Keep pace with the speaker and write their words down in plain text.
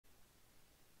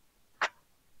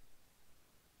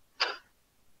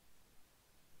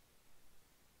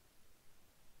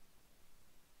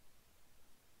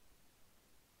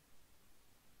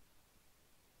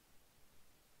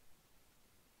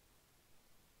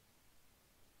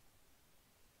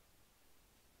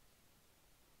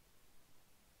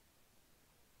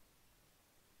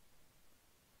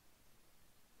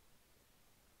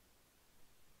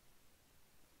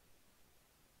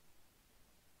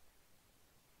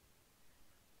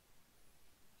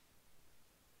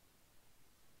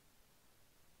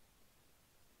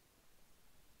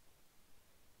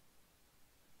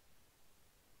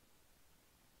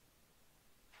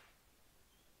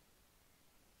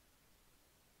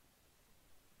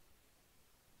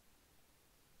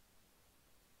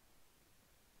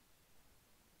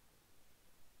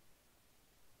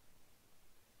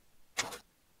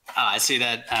see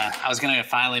that. I was gonna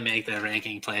finally make the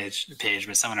ranking page,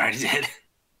 but someone already did.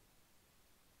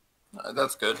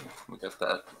 That's good. We got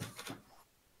that.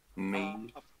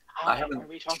 Me. I haven't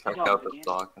checked out the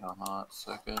doc in a hot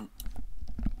second.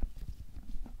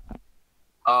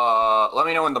 Let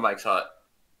me know when the mic's hot.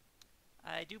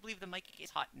 I do believe the mic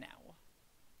is hot now.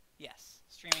 Yes,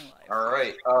 streaming live. All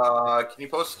right. Can you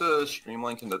post the stream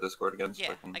link in the Discord again? Yeah,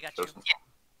 so I got you. Yeah.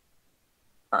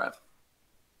 All right.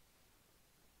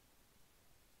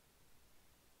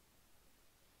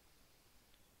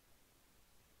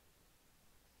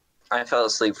 I fell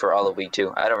asleep for all of week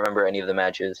 2. I don't remember any of the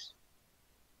matches.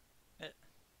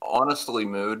 Honestly,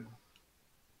 mood.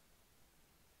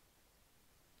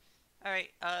 All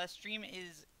right. Stream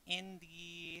is in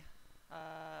the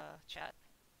chat.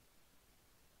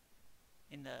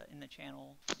 In the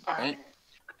channel. All right.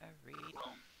 Alright.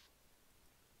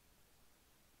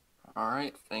 All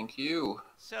right. Thank you.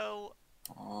 So,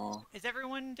 is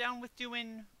everyone down with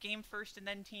doing game first and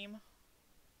then team?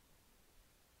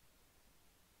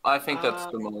 I think that's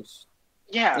the most.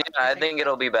 Yeah. Yeah, I think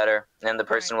it'll be better, and the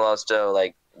person will also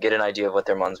like get an idea of what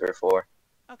their mons were for.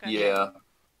 Okay. Yeah.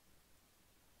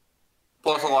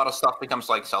 Plus, a lot of stuff becomes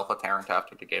like self-apparent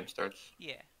after the game starts.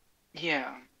 Yeah.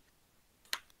 Yeah.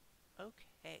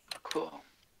 Okay. Cool.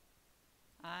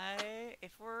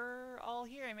 If we're all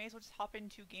here, I may as well just hop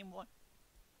into game 1,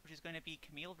 which is going to be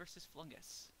Camille versus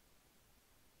Flungus.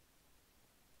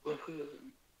 Woohoo.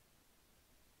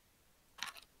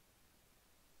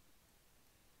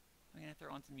 I'm gonna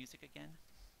throw on some music again.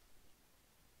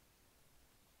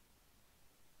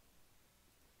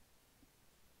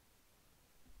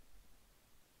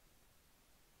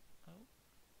 Oh.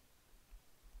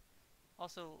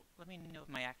 Also, let me know if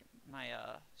my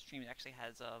stream actually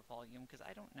has volume, because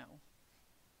I don't know.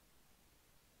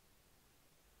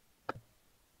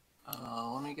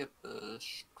 Let me get the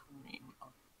stream on.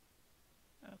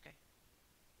 Okay.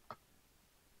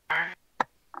 Alright.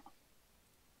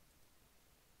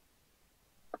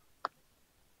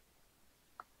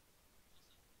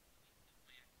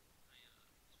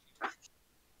 I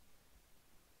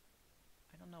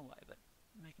don't know why, but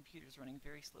my computer's running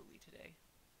very slowly today.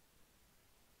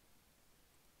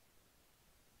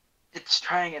 It's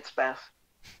trying its best,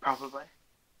 probably.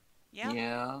 Yeah?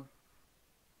 Yeah.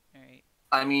 Alright.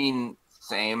 I mean,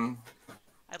 same.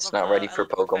 It's not ready for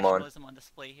Pokemon. Professionalism on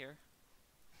display here.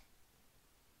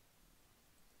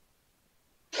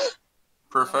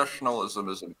 Professionalism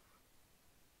isn't.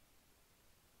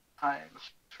 Time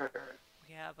for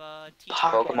We have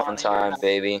Pokemon time,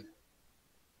 baby.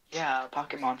 Yeah,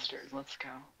 Pocket Monsters. Let's go.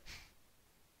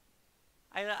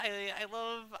 I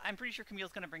love. I'm pretty sure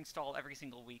Camille's gonna bring Stall every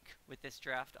single week with this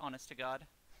draft. Honest to God.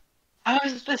 How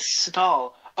is this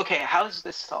stall? Okay, how is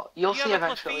this stall? You'll see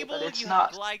eventually, but it's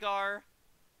not. Gligar.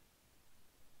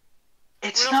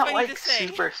 It's not like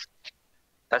super.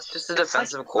 That's just a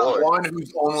defensive core. One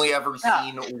who's only ever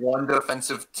seen one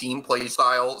defensive team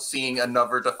playstyle, seeing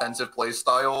another defensive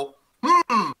playstyle.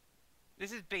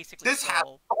 This is basically this has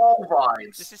Stall. Stall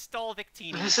vibes. This is Stall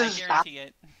Victini. This I is guarantee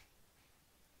it.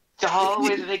 Stall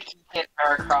with Victini and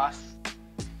Heracross.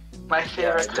 My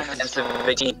favorite kind of defensive stall.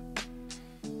 Victini.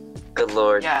 Good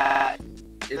lord. Yeah.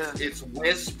 It's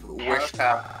Wisp, Wish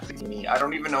Path, Victini. I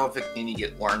don't even know if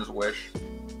Victini learns Wish.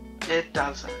 It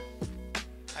doesn't.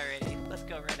 Alrighty, let's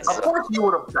go right Of ahead. course you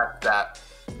would have said that.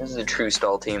 This is a true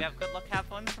stall We team. have good luck, have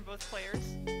fun from both players.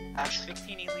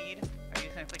 Victini lead. Are you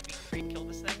gonna like be free kill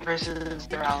this thing? Versus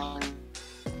the rally.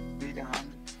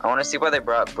 I want to see why they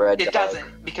brought Bread It Dog.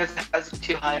 doesn't, because it has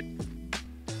too high.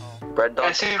 Oh. Bread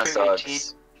Dog Assume for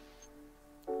sucks.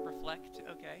 Reflect.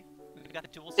 Okay. We've got the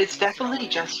dual. It's screens definitely here.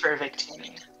 just for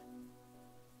Victini.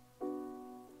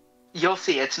 You'll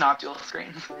see, it's not dual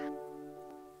screen.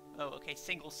 Oh, okay.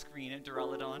 Single screen and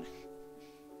Duraludon.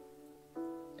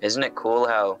 Isn't it cool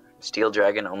how Steel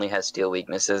Dragon only has steel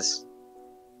weaknesses?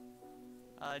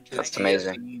 That's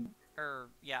amazing.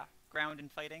 Yeah, ground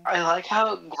and fighting. I like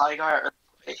how Gligar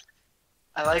Earthquake.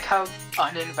 I like how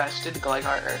uninvested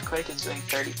Gligar Earthquake is doing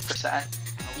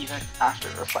 30% even after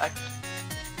Reflect.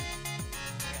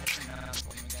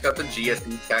 It's got the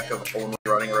GSE tech of only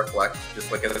running Reflect,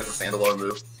 just like as a standalone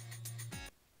move.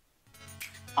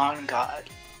 On God.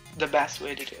 The best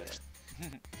way to do it.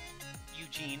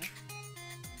 Eugene.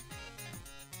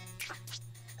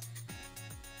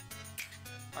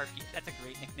 RP, that's a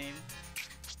great nickname.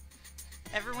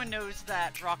 Everyone knows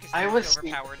that Rock is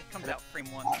overpowered. It comes out frame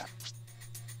 1.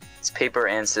 It's paper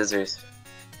and scissors.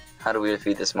 How do we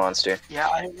defeat this monster? Yeah,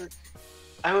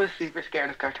 I was super scared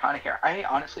of Kartana here. I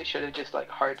honestly should have just like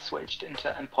hard switched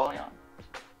into Empoleon.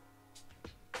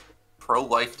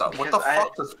 Pro-life dies. What the Because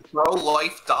fuck does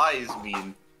pro-life dies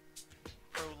mean?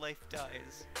 Pro-life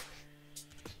dies.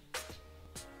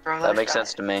 That makes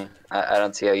sense to me. I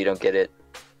don't see how you don't get it.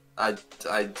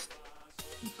 Because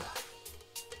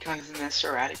in this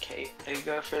eradicate, I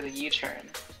go for the U-turn.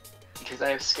 Because I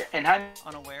have scared, and I'm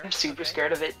Unaware. super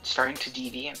scared of it starting to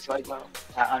DD, and so I go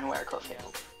unaware cliff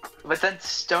fail. But then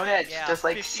Stone Edge does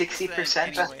like 60%.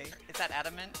 Anyway. Is that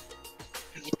adamant?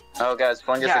 Oh, guys,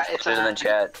 Fungus exploded in the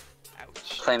chat.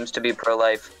 Ouch. Claims to be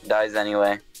pro-life, dies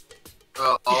anyway.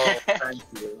 Oh, thank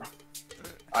you.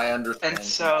 I understand. And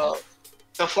so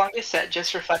Flungus said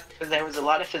just reflect because there was a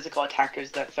lot of physical attackers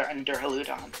that threatened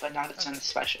Durhaludon, but not its own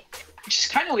special. Which is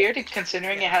kind of weird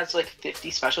considering it has like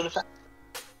 50 special defense.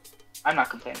 I'm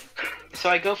not complaining. So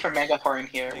I go for Mega Horn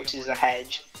here, which is a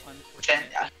hedge. Then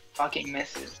fucking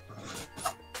misses.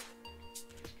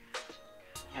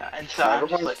 Yeah, and so I'm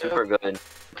just like, super good.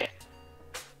 Okay.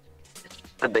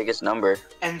 The biggest number.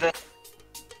 And then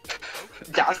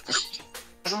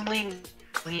dazzling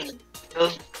clean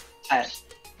those 10.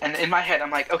 And in my head,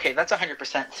 I'm like, okay, that's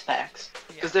 100% specs.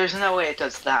 Because there's no way it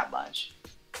does that much.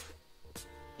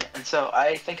 Yeah, and so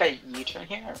I think I U-turn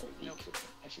here, or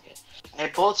I forget. I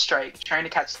Bolt Strike, trying to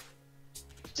catch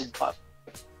the buff.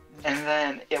 And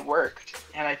then it worked,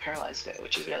 and I paralyzed it,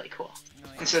 which is really cool.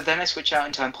 And so then I switch out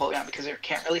into Empoleon because it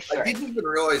can't really threaten. I didn't even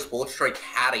realize Bolt Strike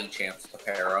had a chance to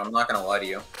pair, I'm not gonna lie to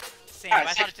you. Same, Yeah, I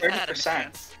it's thought it like had a 30%.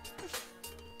 chance.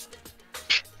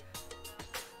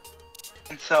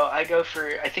 And so I go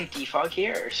for, I think, Defog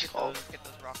here, or Skull. Get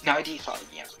those rocks. No, Defog,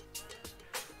 yeah.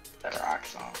 That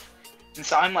rocks off. And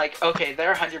so I'm like, okay,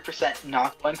 they're 100%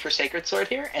 not going for Sacred Sword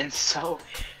here, and so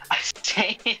I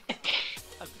say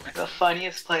the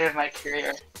funniest play of my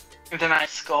career. And then I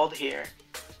Scald here.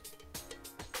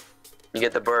 You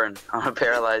get the burn on a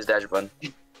paralyzed dash button.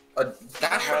 Can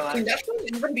that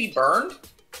even be burned?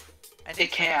 I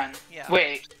think It can. Yeah.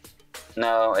 Wait,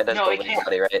 No, it doesn't No, go it with can't.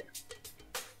 anybody, right?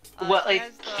 well, it it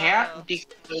has the can't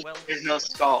because well- there's no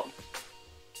Scald.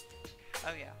 Oh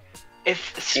yeah.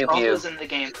 If Pew Scald pew. was in the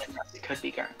game, then yes, it could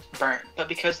be burnt. But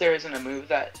because there isn't a move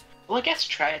that... Well, I guess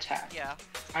try attack. Yeah.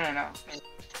 I don't know.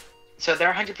 So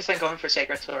they're 100% going for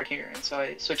Sacred Sword here, and so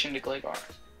I switch into Gligar.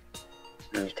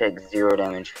 And you take 0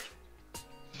 damage.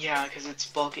 Yeah, because it's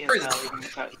bulky as hell even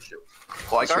without...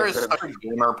 Gligar is such a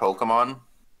gamer Pokemon.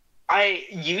 I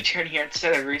U-turn here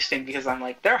instead of roosting because I'm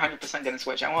like, they're 100% gonna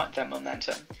switch. I want that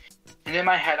momentum. And in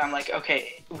my head, I'm like,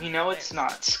 okay, we know it's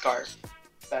not Scarf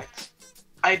effect.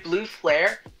 I blew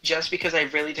Flare just because I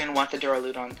really didn't want the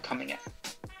Duraludon coming in.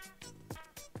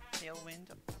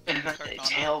 Tailwind. And then Kartana.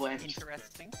 Tailwind.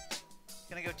 Interesting.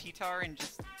 Gonna go T-Tar and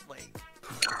just like.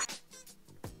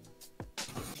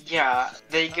 Yeah,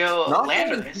 they go Not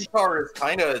Landorus. Guitar is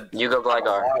kind of You go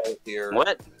Gligar. here.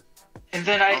 What? And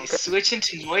then I Okay. switch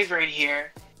into Noivern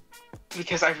here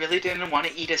because I really didn't want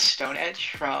to eat a Stone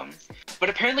Edge from... But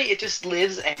apparently it just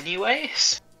lives anyway.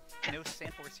 No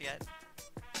Sandforce yet.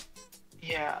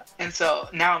 Yeah, and so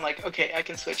now I'm like, okay, I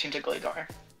can switch into Gligar.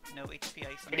 No HP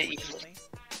ice, Pretty easy. unfortunately.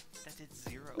 That did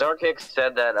 0. Darkix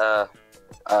said that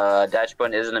dash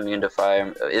button isn't immune to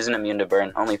fire, isn't immune to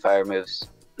burn, only fire moves.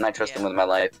 And I trust him Yeah. with my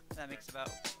life. That makes about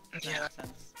Yeah.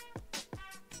 sense.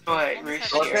 But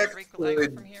Almost Roost have here. to break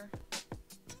Gligar from here.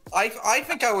 I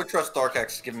think I would trust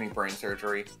Darkex to give me brain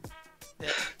surgery.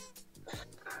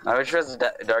 I would trust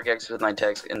Darkix with my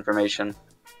text information.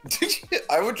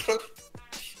 I would trust.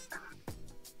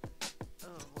 Oh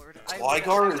lord. I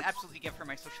Gligar would is- absolutely give her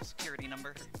my social security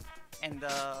number. And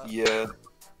Yeah.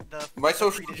 the My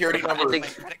social security my number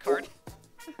is- credit card.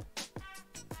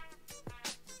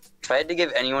 If I had to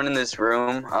give anyone in this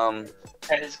room,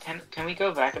 Guys, can we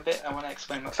go back a bit? I want to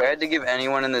explain what... if I had to give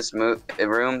anyone in this room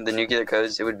the nuclear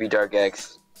codes, it would be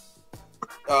Darkix.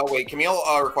 Wait, Camille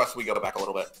requests we go back a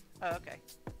little bit. Oh, okay.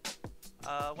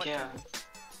 What Yeah.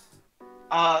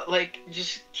 turn? Like,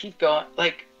 just keep going.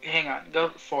 Like, hang on, go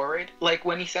forward. Like,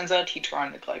 when he sends out T-Tar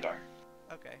on the Gligar.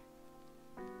 Okay.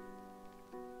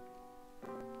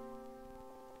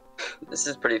 This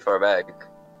is pretty far back.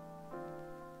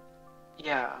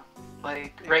 Yeah,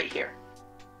 like, right here.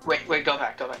 Wait, go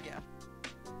back. So you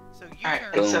Alright,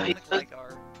 turn and so on he the does-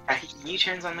 Gligar. He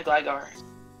turns on the Gligar.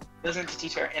 Goes into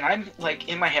T-Tar, and I'm, like,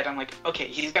 in my head, I'm like, okay,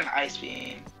 he's gonna Ice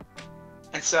Beam.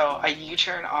 And so I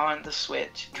U-turn on the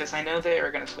switch, because I know they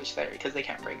are gonna switch there, because they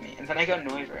can't break me. And then I go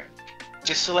Noivern,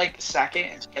 just to, like, sack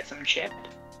it and get some chip.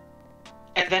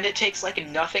 And then it takes, like,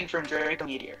 nothing from Draco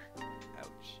Meteor,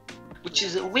 Ouch. which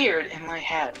is weird in my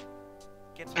head.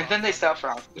 Gets And then they rocked. Stealth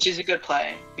Rock, which is a good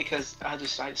play, because I'll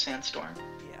just decide Sandstorm.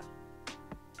 Yeah.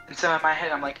 And so in my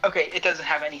head, I'm like, okay, it doesn't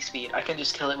have any speed. I can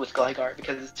just kill it with Gligar,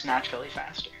 because it's naturally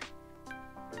faster.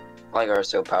 Gligar is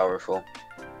so powerful.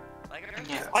 Gligar?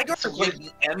 Yeah. Gligar is like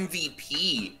the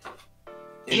MVP.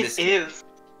 It is.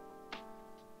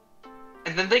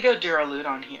 And then they go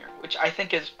Duraludon here, which I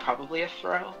think is probably a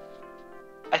throw.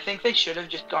 I think they should have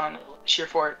just gone Sheer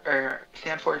Force or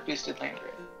Sand Force boosted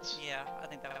Landorus. Yeah, I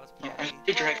think that was Yeah, probably...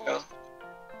 and Draco.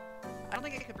 I don't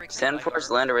think it could break Sand through Force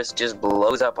Gligar. Landorus just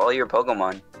blows up all your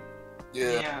Pokemon.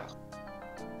 Yeah.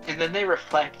 And then they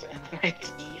reflect, and then I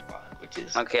T-Fog, which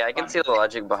is Okay, I can fun. see the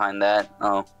logic behind that.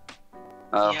 Oh.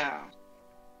 Yeah.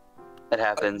 It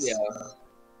happens. Yeah.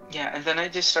 Yeah, and then I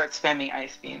just start spamming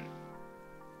Ice Beam.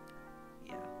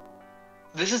 Yeah.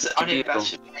 This is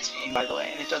uninvested Ice Beam, by the way,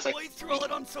 and it does like... Why is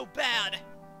Duraludon so bad?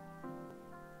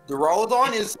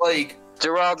 Duraludon is like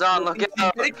Duraludon, look it's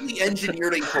out! genetically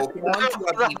engineered a Pokemon to have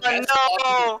the Duraludon, best no!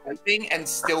 possible typing and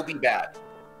still be bad.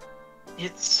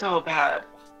 It's so bad.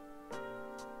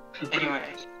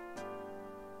 Anyway.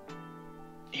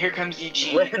 Here comes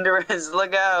Eugene. Landorus,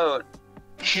 look out!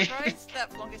 I'm surprised that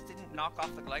Flungus didn't knock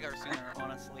off the Gligar sooner,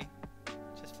 honestly.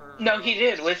 Just for... No, he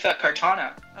did, with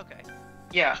Kartana. Okay.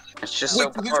 Yeah. It's just so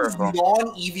Wait, this is powerful.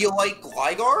 non-Eviolite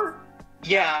Gligar?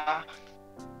 Yeah.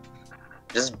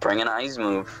 Just bring an ice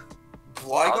move.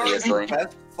 Gligar is the Obviously.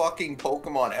 best fucking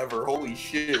Pokemon ever, holy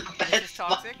shit. This is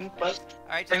toxic. fucking bust.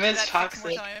 Alright, And just do that it's 6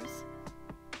 more toxic. times.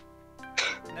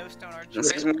 No Stone Arch. And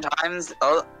 6 more times,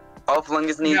 all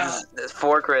Flungus needs is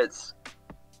 4 crits.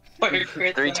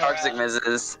 3 toxic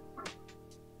misses.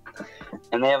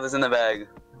 And they have this in the bag.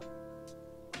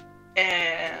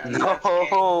 And...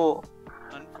 No!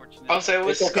 Unfortunate. Also, it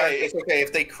was It's okay, it's okay.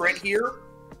 If they crit here,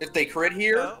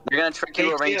 No? They're gonna trick you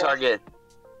They with a ring do. target.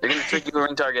 They're gonna trick you with a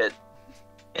ring target.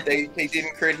 they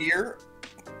didn't crit here.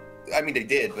 I mean, they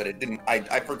did, but it didn't.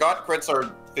 I forgot crits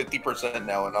are 50%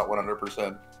 now and not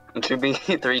 100%. It should be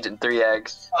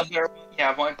 3x.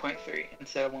 Yeah, 1.3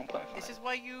 instead of 1.5. This is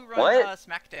why you run What?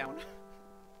 Smackdown.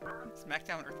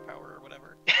 Smackdown Earth Power or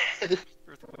whatever.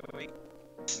 Earthquake.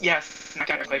 Yes,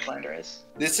 Smackdown Earthquake Landorus.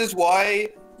 This is why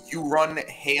you run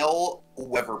Hail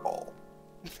Weatherball.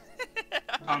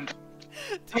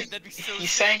 Dude, that'd be so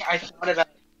He's sick. saying I thought about...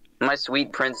 My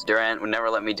sweet Prince Durant would never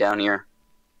let me down here.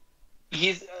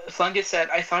 Flungus said,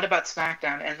 I thought about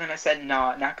Smackdown, and then I said,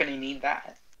 no, not gonna need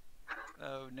that.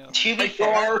 Oh no. To be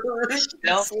fair,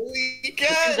 no. Sweet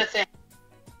Here's the cat. thing.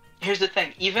 Here's the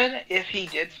thing. Even if he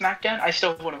did Smackdown, I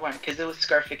still wouldn't win, because it was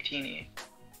Scarfictini.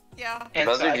 Yeah. And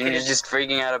so Buzzard I Jr.'s could just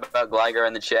freaking out about Gligar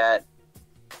in the chat.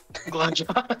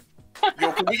 Glunja.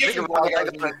 Yo, can we get some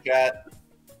Gligars in the chat?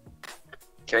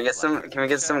 Can we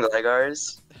get some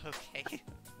Gligars? Okay.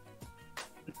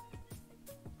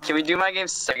 Can we do my game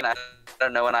second? I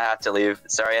don't know when I have to leave.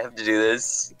 Sorry, I have to do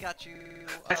this. Got you.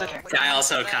 That's okay. Yeah, I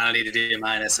also kind of need to do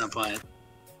mine at some point.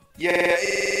 Yeah,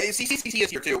 CCC is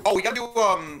here too. Oh, we gotta do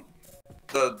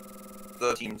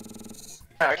the teams.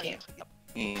 Our team.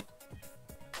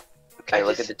 Okay,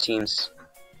 look at the teams.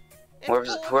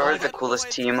 Whoever's the coolest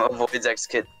team avoids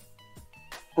execute.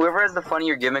 Whoever has the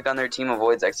funnier gimmick on their team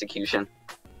avoids execution.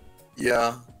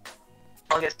 Yeah.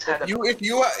 Flungus had a...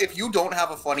 If you don't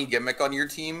have a funny gimmick on your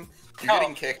team, you're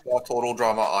getting kicked off Total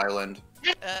Drama Island.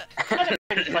 Not a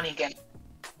pretty funny game.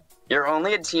 You're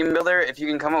only a team builder if you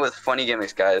can come up with funny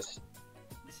gimmicks, guys.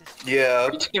 This is Yeah.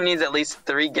 Your team needs at least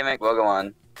 3 gimmick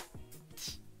Pokemon.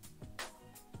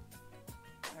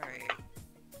 alright.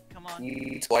 Come on.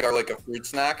 It's like a fruit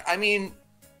snack. I mean,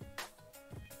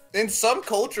 in some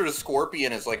cultures,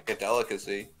 Scorpion is like a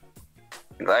delicacy.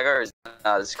 Gligar is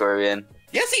not a Scorpion.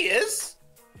 Yes, he is.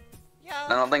 I Yeah.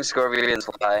 don't think Scorpions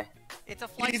fly. It's a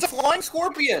flying. He's a flying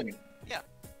scorpion.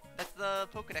 That's the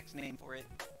Pokedex name for it.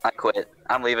 I quit.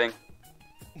 I'm leaving.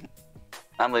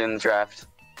 I'm leaving the draft.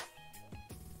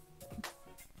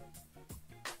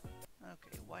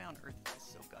 Okay, why on earth is this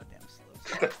so goddamn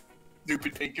slow?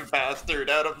 Stupid thinking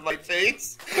bastard out of my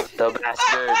face. The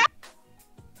bastard.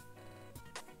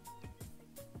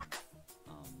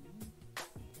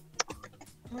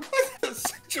 That's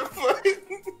such a fun.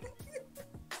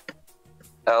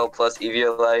 L plus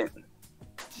Eviolite.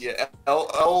 Yeah,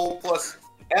 L plus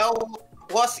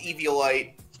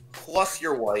Eviolite plus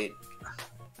your white.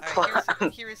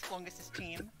 Alright, here is Flungus's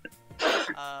team.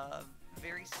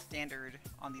 Very standard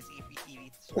on these EV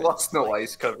Plus no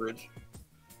ice coverage.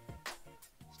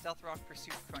 Stealth Rock,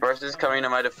 Pursuit, Crunch. First is coming to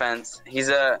my defense. He's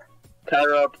a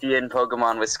Chiroptean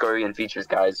Pokemon with Scorpion features,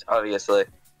 guys. Obviously.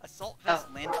 Assault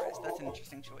Vest Landorus, that's an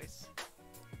interesting choice.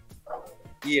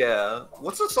 Yeah.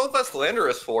 What's the Solfest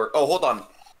Landorus for? Oh, hold on.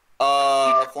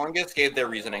 Flungus gave their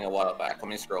reasoning a while back. Let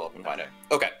me scroll up and find it.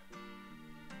 Okay.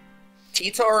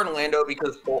 Titar and Lando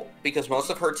because most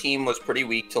of her team was pretty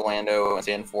weak to Lando, and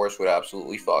Sandforce would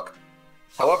absolutely fuck.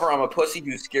 However, I'm a pussy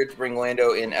who's scared to bring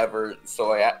Lando in ever,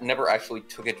 so I never actually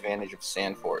took advantage of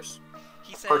Sand Force.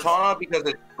 He says, Cortana because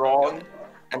it's strong,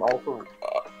 and also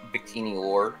Victini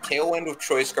lore. Tailwind with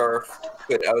Choice Scarf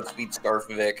could outspeed Scarf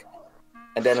Vic,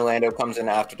 and then Lando comes in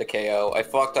after the KO. I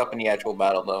fucked up in the actual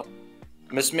battle though.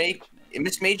 Miss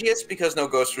Magius because no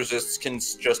Ghost Resists can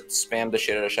just spam the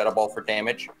shit out of Shadow Ball for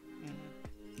damage.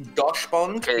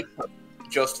 Dachshund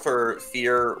just for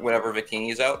fear whenever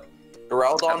Victini's out.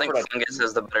 Duraludon I think Fungus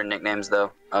has the better nicknames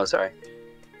though. Oh, sorry.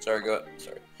 Sorry, go ahead.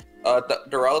 Sorry.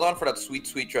 Duraludon for that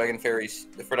sweet Dragon Fairy,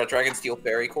 for that Dragon Steel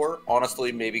Fairy core.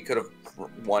 Honestly, maybe could have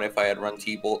won if I had run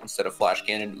T-Bolt instead of Flash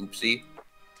Cannon. Oopsie.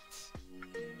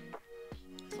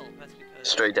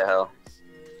 Straight to hell.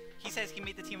 He says he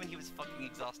made the team when he was fucking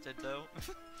exhausted though,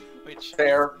 which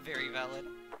fair. Is very valid.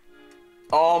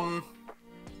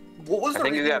 What was the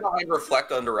reason behind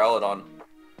Reflect on Duraludon?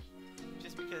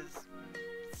 Just because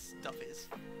stuff is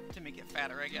to make it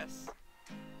fatter, I guess.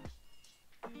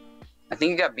 I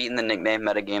think you got beaten the nickname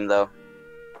metagame though.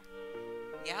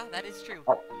 Yeah, that is true.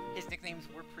 His nicknames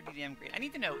were pretty damn great. I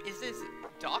need to know, is this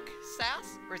Doc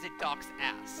Sass or is it Doc's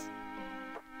Ass?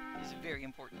 This is very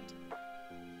important.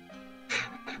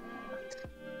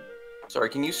 Sorry,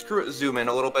 can you zoom in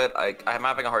a little bit? I'm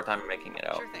having a hard time making it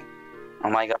out. Sure thing. Oh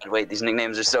my god, wait, these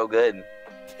nicknames are so good.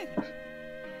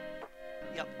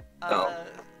 Yep.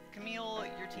 Camille,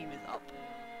 your team is up.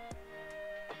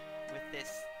 With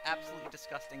this absolutely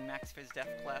disgusting Max Fizz Def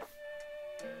Clef.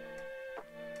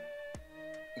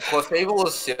 Clefable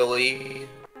is silly.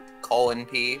 Colin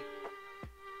P.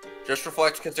 Just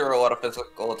Reflect because there are a lot of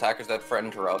physical attackers that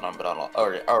threaten Duraludon, but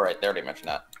alright, they already mentioned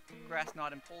that. Grass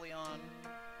Knot Empoleon.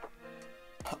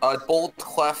 Bolt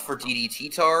Clef for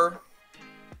DDT Tar.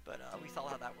 But we saw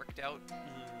how that worked out.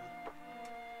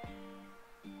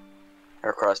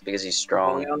 Heracross because he's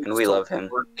strong, and we love him.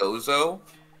 Dozo.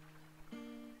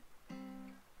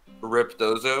 Rip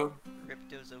Dozo. Rip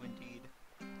Dozo indeed.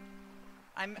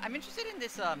 I'm interested in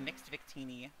this mixed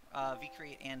Victini,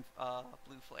 V-Create and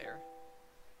Blue Flare.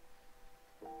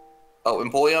 Oh,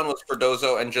 Empoleon was for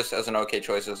Dozo, and just as an okay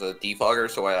choice as a defogger,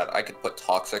 so I could put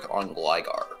Toxic on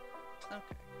Gligar. Okay.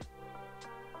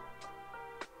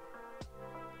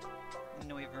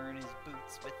 Noivern is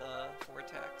boots with 4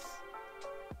 attacks.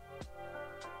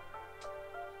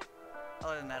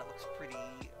 Other than that, it looks pretty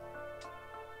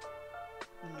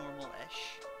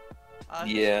normal-ish.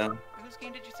 Yeah. Whose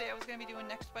game did you say I was gonna be doing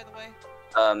next, by the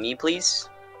way? Me please?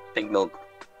 Pink Milk.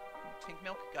 Pink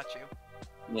Milk? Got you.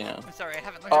 Yeah. I'm sorry, I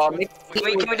haven't learned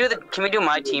Can we do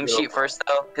my team sheet first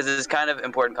though? Because this is kind of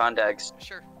important context.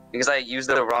 Sure. Because I used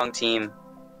the wrong team.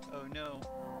 Oh no.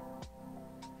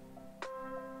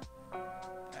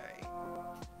 Alright.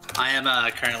 I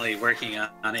am currently working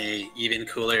on a even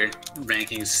cooler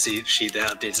rankings sheet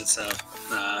that updates itself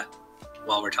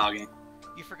while we're talking.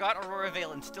 You forgot Aurora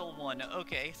Valen still won.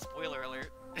 Okay, spoiler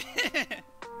alert.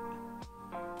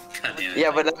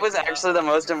 Yeah, but that was actually the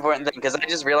most important thing, because I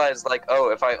just realized, like, oh,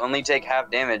 if I only take half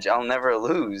damage, I'll never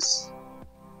lose.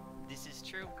 This is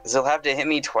true. Because he'll have to hit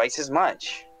me twice as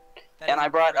much. And I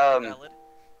brought,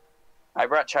 I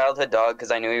brought Childhood Dog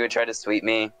because I knew he would try to sweep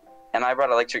me. And I brought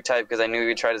Electric Type because I knew he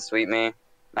would try to sweep me. And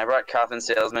I brought Coffin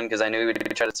Salesman because I knew he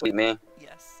would try to sweep me.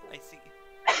 Yes, I see.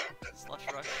 Slush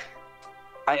Rush.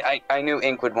 I knew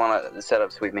Ink would want to set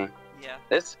up sweep me. Yeah.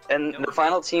 This, and the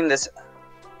final team this...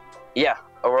 Yeah,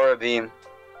 Aurora Beam.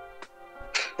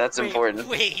 That's important.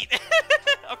 Wait.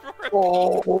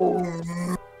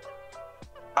 Oh.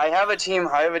 I have a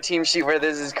team sheet where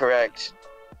this is correct.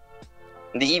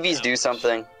 The EVs do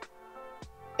something.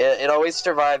 It always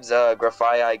survives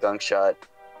Grafii Gunk Shot.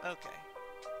 Okay.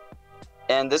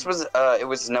 And this was it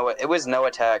was no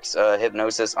attacks,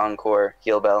 Hypnosis, Encore,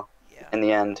 Heal Bell in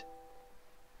the end.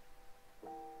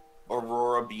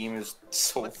 Aurora Beam is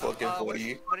so fucking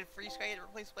funny. What did Freeze Sky get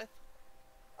replaced with?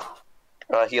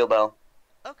 Heal Bell.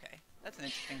 Okay, that's an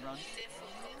interesting run.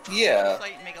 Yeah.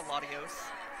 Future Sight, Mega Latios.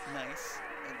 Nice.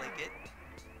 I like it.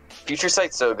 Future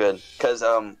Sight's so good, because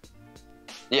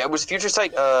yeah, it was Future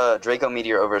Sight Draco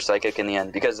Meteor over Psychic in the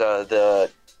end, because the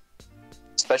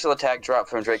special attack drop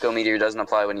from Draco Meteor doesn't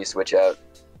apply when you switch out.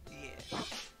 Yeah.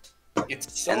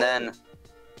 It's so... And then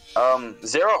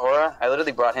Zero Aura, I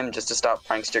literally brought him just to stop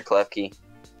Prankster Klefki.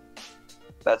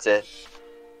 That's it.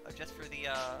 Oh, just for the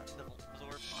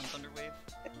absorb on Thunderwave?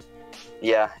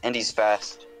 Yeah, and he's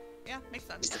fast. Yeah, makes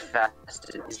sense. He's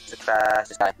the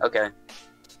fastest guy. Okay. Right.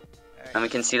 And we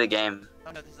can see the game.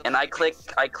 Oh, no, this is And I click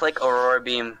Aurora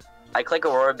Beam. I click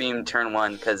Aurora Beam turn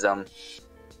 1, cause out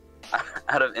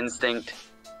of instinct.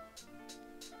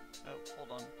 Oh,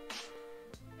 hold on.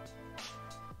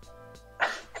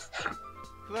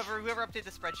 Whoever updated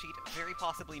the spreadsheet, very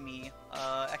possibly me,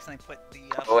 accidentally put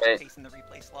the case in the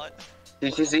replay slot.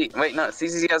 CCC, wait, no,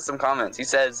 CCC has some comments. He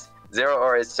says, Zero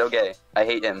Aura is so gay. I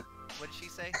hate him. What did she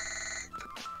say?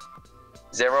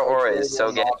 Zero Aura is so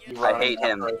gay. I hate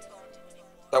him.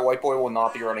 That white boy will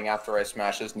not be running after I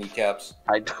smash his kneecaps.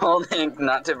 I told him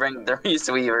not to bring 3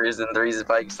 Sweavers and 3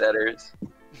 Spike Setters.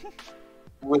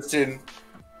 Listen,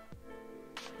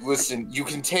 you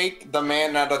can take the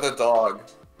man out of the dog,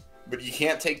 but you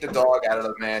can't take the dog out of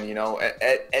the man, you know?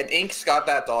 And Ink's got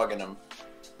that dog in him.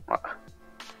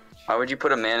 Why would you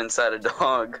put a man inside a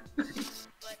dog?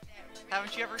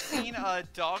 Haven't you ever seen a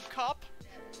Dog Cop?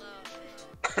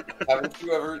 Haven't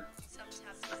you ever...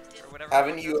 Or whatever.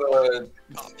 Haven't you,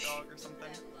 Cop dog or something.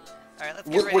 Alright, let's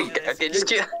get ready to this. Okay, just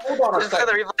keep... Hold on a second.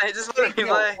 Just for the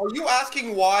replay. Are you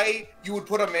asking why you would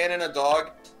put a man and a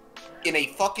dog in a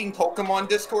fucking Pokemon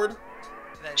Discord?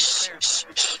 That is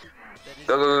fair.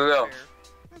 Go.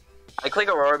 I click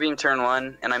Aurora Beam turn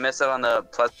 1, and I miss out on the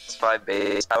 +5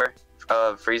 base power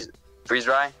of Freeze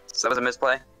Dry, so that was a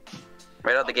misplay.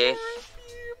 Right out the gate.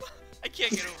 I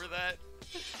can't get over that.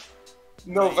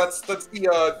 No, that's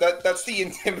the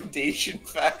intimidation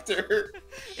factor.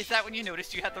 Is that when you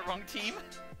noticed you had the wrong team?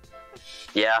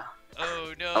 Yeah.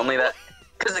 Oh no. Only that.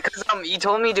 Cause he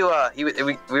told me to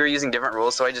we were using different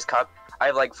rules, so I just I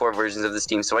have like 4 versions of this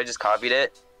team, so I just copied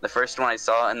it. The first one I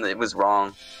saw, and it was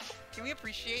wrong. Can we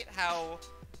appreciate how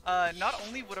not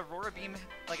only would Aurora Beam,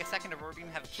 like a second Aurora Beam,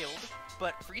 have killed,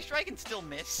 but Freeze Dry can still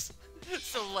miss.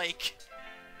 So like.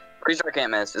 Freeze Dry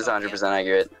can't miss. It's 100%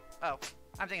 accurate. Oh.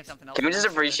 I'm thinking something else. Can we just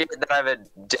appreciate that I have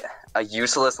a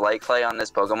useless light clay on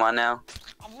this Pokemon now?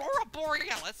 Aurora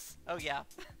Borealis! Oh yeah.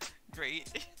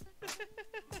 Great.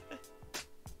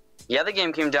 Yeah, the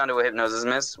game came down to a Hypnosis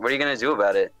miss. What are you gonna do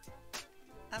about it?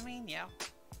 I mean, yeah.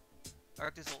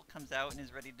 Arctozolt comes out and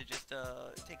is ready to just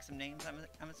take some names,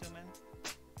 I'm assuming.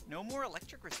 No more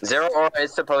electric resistance. Zero Aura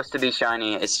is supposed to be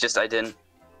shiny, it's just I didn't.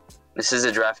 This is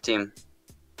a draft team.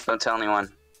 Don't tell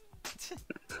anyone.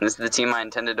 This is the team I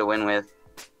intended to win with.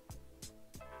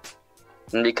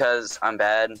 And because I'm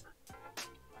bad.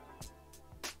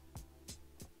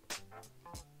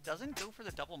 Doesn't go for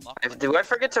the double muck. Do I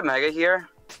forget to Mega here?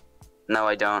 No,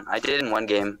 I don't. I did in one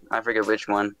game. I forget which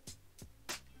one.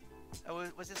 Oh,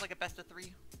 was this like a best of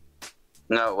 3?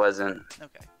 No, it wasn't.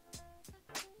 Okay.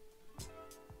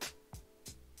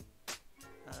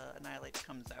 Annihilate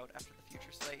comes out after the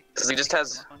future sight. Because he just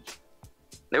has...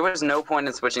 There was no point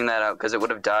in switching that out because it would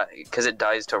have died. Because it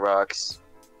dies to rocks.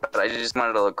 But I just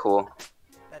wanted to look cool.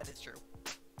 That is true.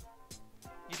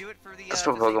 You do it for the. That's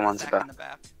what Pokemon's about. In the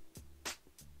back.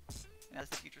 And that's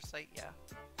the future sight, yeah.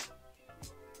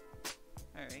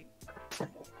 All right.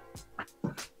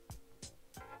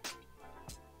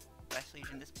 Flash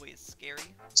Legion, this boy is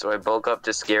scary. So I bulk up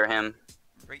to scare him.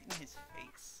 Right in his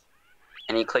face.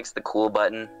 And he clicks the cool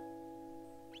button.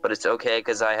 But it's okay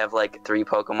because I have like 3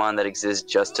 Pokemon that exist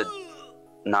just to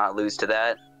not lose to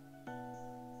that.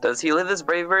 Does he live this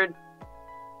Brave Bird?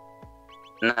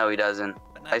 No, he doesn't.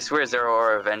 I swear Zero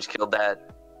Aura Revenge killed that.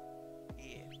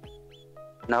 Yeah.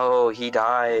 No, he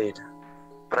died.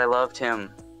 But I loved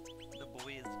him. The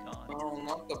boy is gone. Oh,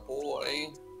 not the boy.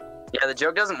 Yeah, the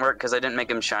joke doesn't work because I didn't make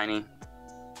him shiny.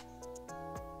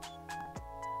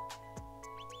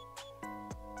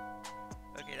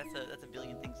 Okay, that's a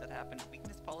billion things that happen.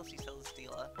 Weakness policy sells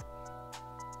Stela.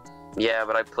 Yeah,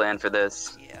 but I planned for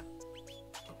this. Yeah.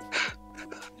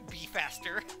 Be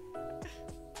faster.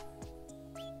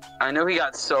 I know he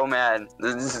got so mad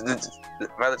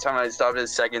by the time I stopped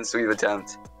his second sweep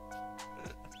attempt.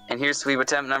 And here's sweep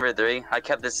attempt number 3. I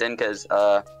kept this in because,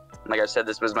 like I said,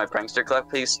 this was my prankster clef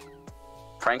piece.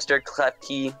 Prankster clef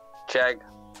key check.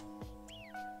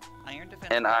 Iron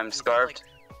defense. And I'm scarfed.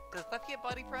 Does Clef get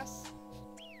body press?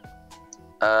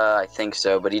 I think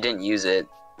so, but he didn't use it.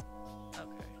 Okay.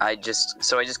 I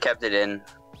just kept it in.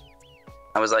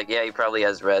 I was like, yeah, he probably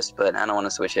has rest, but I don't want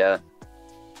to switch out.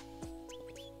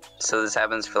 So this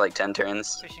happens for like 10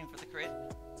 turns. Fishing for the crit.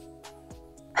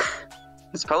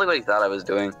 It's probably what he thought I was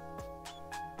doing.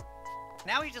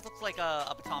 Now he just looks like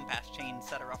a baton pass chain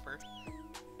setter-upper.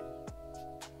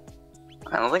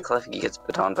 I don't think Clefky gets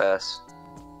baton pass.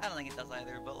 I don't think it does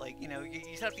either, but like, you know, you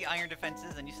set up the iron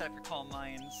defenses and you set up your calm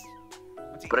minds.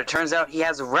 But it turns out he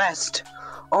has rest!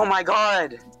 Oh my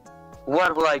god!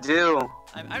 What will I do?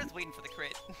 I'm just waiting for the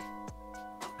crit.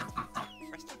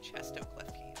 Presto Chesto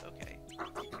Clefkey, okay.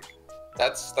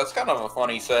 That's kind of a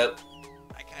funny set.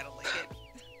 I kind of like it.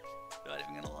 Not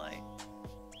even gonna lie.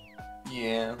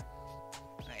 Yeah.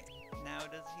 Alright, now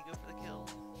does he go for the kill?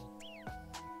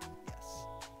 Yes.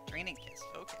 Draining Kiss,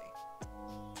 okay.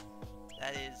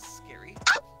 That is scary.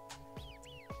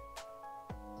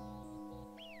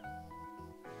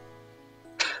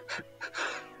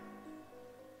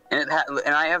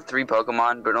 I have 3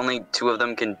 Pokemon, but only 2 of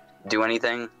them can do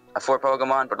anything. I have 4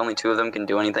 Pokemon, but only 2 of them can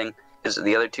do anything. Because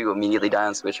the other 2 immediately die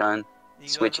on switch on.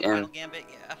 Switch in. Final Gambit,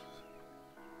 yeah.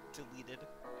 Deleted.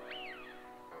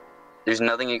 There's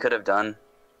nothing he could have done.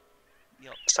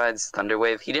 Yep. Besides Thunder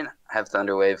Wave. He didn't have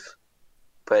Thunder Wave.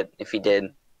 But if he did.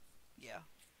 Yeah.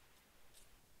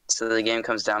 So the game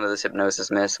comes down to this Hypnosis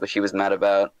miss, which he was mad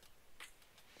about.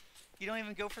 You don't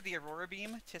even go for the Aurora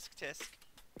Beam? Tisk tisk.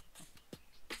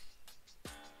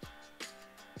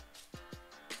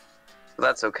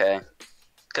 That's okay.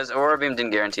 Because Aurora Beam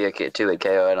didn't guarantee a 2-hit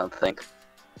KO, I don't think.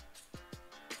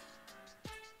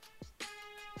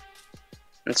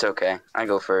 It's okay. I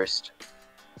go first.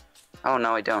 Oh,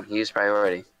 no, I don't. He used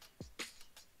priority.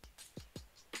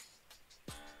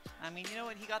 I mean, you know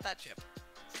what? He got that chip.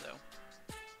 So,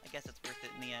 I guess it's worth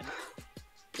it in the end.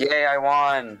 Yay, I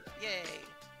won! Yay!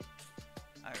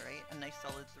 Alright, a nice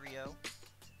solid 3-0.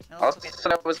 Also,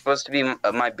 that was supposed to be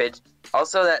my bitch.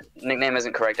 Also, that nickname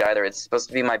isn't correct either. It's supposed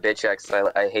to be my bitch X.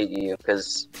 I hate you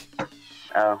because,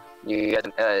 oh, you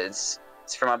guys,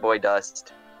 it's for my boy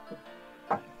Dust.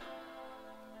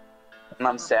 And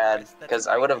I'm sad because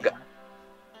I would have got.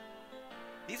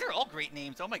 These are all great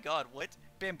names. Oh my god, what?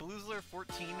 Bamboozler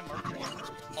 14 Mark 1.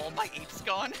 All my apes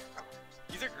gone.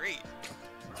 These are great.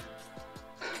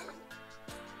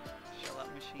 Shell out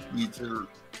machine. Me too.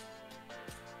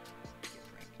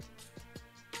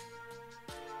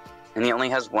 And he only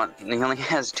has 2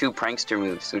 prankster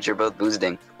moves, which are both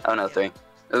boosting. Oh no, 3.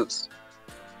 Oops.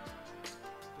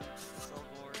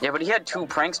 Yeah, but he had 2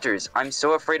 pranksters. I'm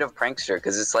so afraid of prankster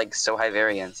because it's like so high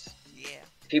variance. Yeah.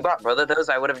 If he bought Brother those,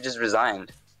 I would have just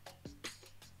resigned.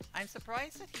 I'm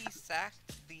surprised that he sacked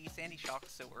the Sandy Shock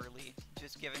so early,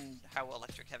 just given how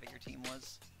electric heavy your team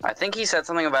was. I think he said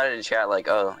something about it in chat, like,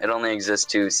 oh, it only exists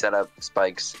to set up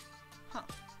spikes. Huh.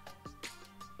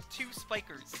 2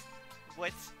 spikers.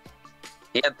 What?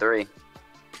 He had 3.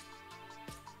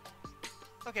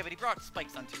 Okay, but he brought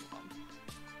spikes on 2 of them.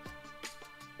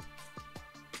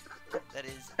 That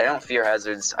is... I don't fear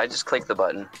hazards. I just click the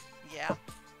button. Yeah.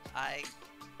 I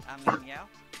mean, yeah.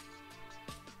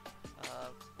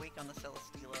 Wake on the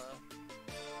Celesteela.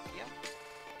 Yeah.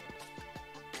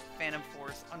 Phantom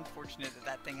Force. Unfortunate that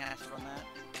that thing has to run that.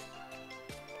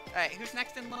 Alright, who's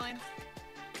next in line?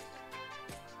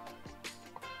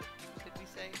 Did we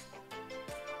say?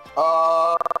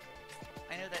 I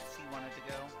know that C wanted to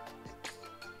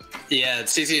go. Yeah,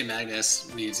 CC and Magnus.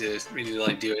 We need to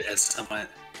like do it at some point.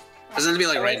 It doesn't have to be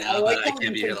like right now, but I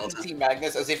can't be here the whole time.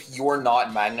 Magnus as if you're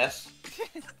not Magnus.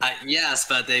 Yes,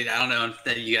 but I don't know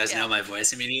that you guys know my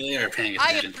voice immediately or are paying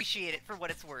attention. I appreciate it for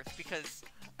what it's worth because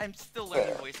I'm still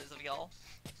learning voices of y'all.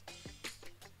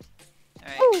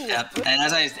 Alright. Yep.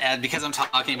 And because I'm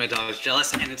talking, my dog's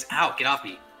jealous, and it's out. Get off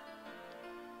me.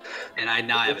 And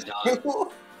now I have a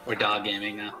dog. We're dog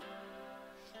gaming now.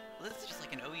 Well, this is just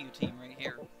like an OU team right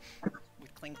here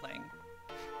with Kling Klang.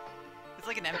 It's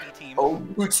like an MV team.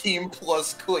 OU team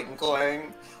plus Kling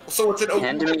Klang. So it's an OU.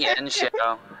 Hand me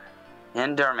Ensho.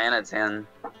 And Darmanitan.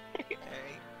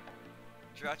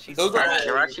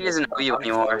 Jirachi isn't OU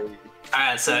anymore.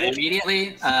 Alright, so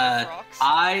immediately,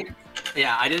 I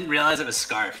didn't realize it was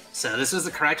Scarf. So this was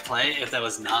the correct play if that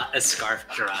was not a Scarf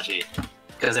Jirachi.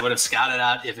 Because I would have scouted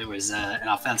out if it was an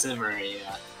offensive or a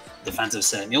defensive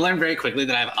set. You'll learn very quickly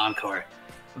that I have Encore.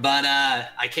 But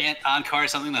I can't Encore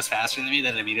something that's faster than me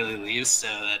that immediately leaves, so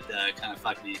that kind of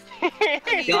fucked me.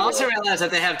 You'll also realize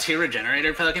that they have 2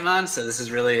 Regenerator Pokemon, so this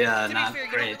is really not fair,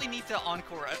 great. You don't really need to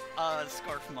Encore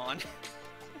Scarfmon.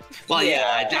 Well,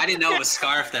 yeah, I didn't know it was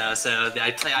Scarf, though, so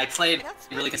I played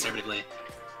really conservatively.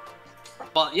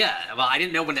 Well, yeah, I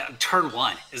didn't know when turn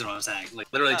 1 is what I'm saying. Like,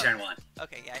 literally turn 1.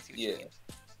 Okay, yeah, I see what you mean.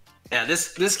 Yeah,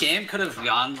 this game could have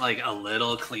gone like a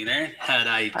little cleaner had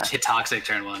I hit Toxic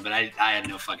turn 1, but I had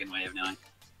no fucking way of knowing.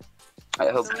 I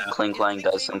hope Kling Klang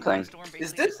does something.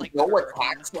 Is this no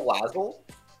attack Salazzle?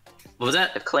 What was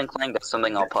that? If Kling Klang does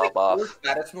something, I'll pop off.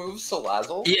 Status move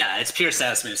Salazzle? Yeah, it's pure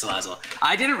status move Salazzle.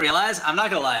 I didn't realize, I'm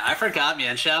not gonna lie, I forgot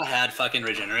Mienshao had fucking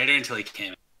Regenerator until he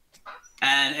came in.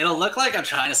 And it'll look like I'm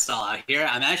trying to stall out here.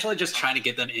 I'm actually just trying to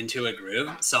get them into a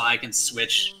groove so I can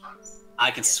switch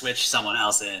someone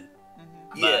else in.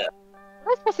 Yeah. I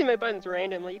was pressing my buttons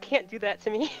randomly. You can't do that to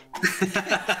me.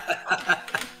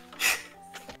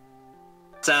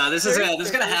 So this is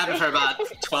gonna happen for about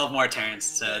 12 more turns.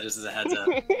 So just as a heads up.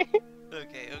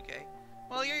 Okay.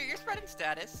 Well, you're spreading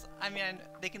status. I mean,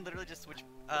 they can literally just switch.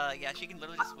 Yeah, she can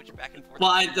literally just switch back and forth.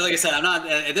 Well, like I said, I'm not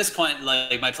at this point.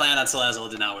 Like my plan on Salazzle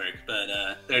did not work, but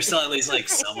they're still at least like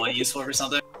somewhat useful for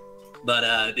something. But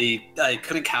I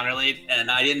couldn't counter lead,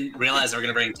 and I didn't realize they were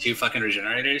gonna bring 2 fucking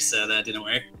Regenerators, so that didn't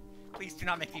work. Please do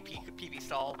not make me PB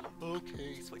stall.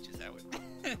 Okay, switches out.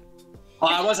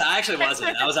 Well, I actually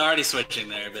wasn't. I was already switching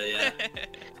there, but yeah.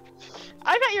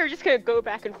 I thought you were just gonna go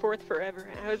back and forth forever.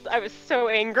 I was so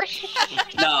angry.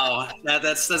 No,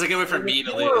 that's a good way for me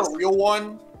to If you were lose. a real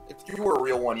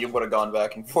one, you would have gone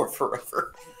back and forth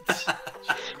forever.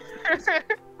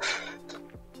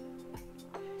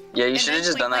 Yeah, you should have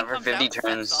just done that for 50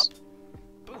 turns.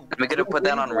 We could have put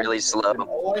that on really slow.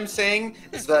 All I'm saying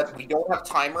is that we don't have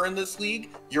timer in this league.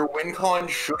 Your win con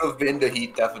should have been to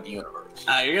heat Death of the Universe.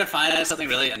 You're gonna find out something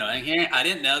really annoying here. I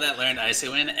didn't know that learned Icy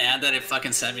Wind and that it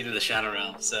fucking sent me to the Shadow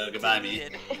Realm. So goodbye, me.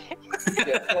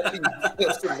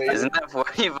 That's amazing. Isn't that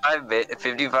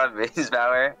 55 base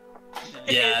power?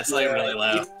 Yeah, it's like really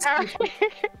low.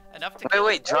 Enough to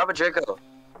Wait, drop a Draco.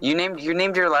 You named your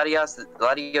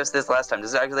Latios this last time.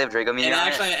 Does it actually have Draco Meteor?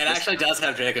 It actually does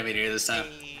have Draco Meteor this time.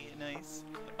 Hey, nice.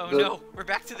 Oh no, we're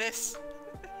back to this.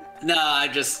 No, I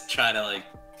just try to like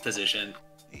position.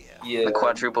 Yeah. The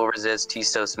quadruple resist. He's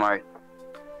so smart.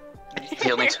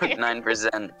 He only took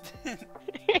 9%.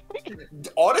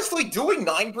 Honestly, doing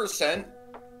 9%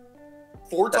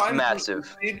 4 That's times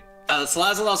massive.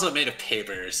 Salazzle also made of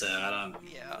paper, so I don't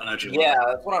know what you want. Yeah,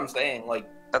 that's what I'm saying. Like,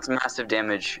 That's massive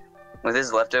damage. With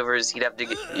his leftovers, he'd have to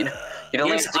get. You'd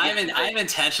only have to get. I'm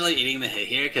intentionally eating the hit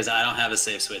here because I don't have a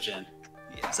safe switch in.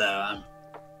 Yeah. So I'm.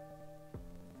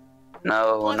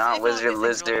 No, Plus, not if Wizard this ain't really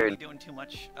Lizard. doing too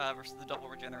much versus the double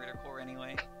regenerator core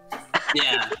anyway.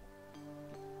 Yeah.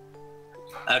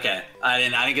 Okay, I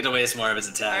didn't get to waste more of his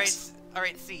attacks. All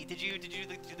right. C, did you do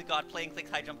the God playing click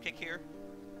high jump kick here?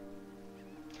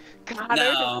 God, I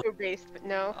was so based, but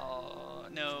no. Oh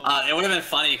no. It would have been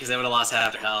funny because they would have lost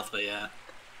half their health, but yeah.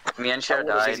 Me and Cher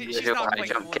died. She's If you not high quite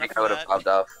jump cool kick, enough I would for have that. popped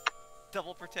off.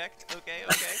 Double protect. Okay.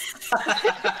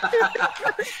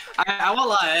 I won't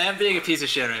lie, I am being a piece of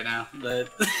shit right now, but.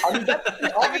 I mean, you're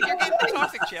getting the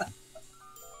toxic chip.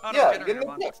 Oh, no, Yeah, generator give me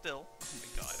one, the but still. Oh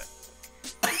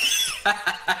my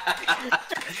god.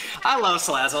 I love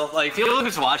Salazzle. Like, people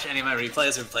who've watched any of my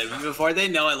replays or played with me before, they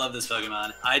know I love this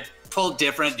Pokemon. I pull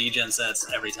different degen sets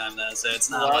every time, though, so it's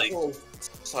not like...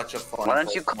 such a fun Why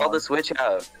don't you call the switch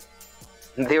out?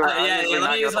 They were let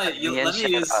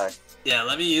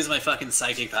me use my fucking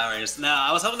psychic powers. No,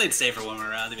 I was hoping they'd stay for one more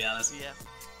round, to be honest. Yeah.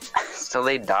 So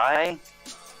they die?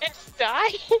 It's die?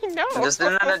 No. Just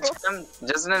in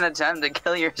an attempt to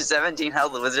kill your 17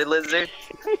 health Wizard Lizard?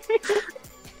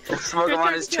 This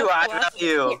Pokemon is too high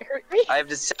value. I have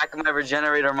to sack my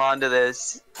Regenerator Mon to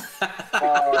this.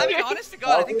 I mean, honest to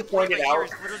God, I think the play pointed right here out-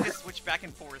 is literally just switch back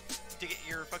and forth to get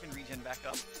your fucking regen back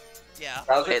up. Yeah.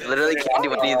 It literally can't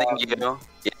do anything, you know?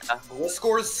 Yeah.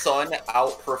 Gliscor's son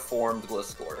outperformed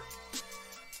Gliscor.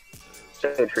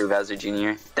 So true, Bowser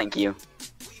Jr. Thank you.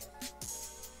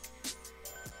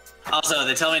 Also,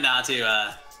 they tell me not to,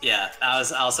 yeah,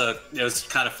 it was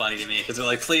kind of funny to me, because they're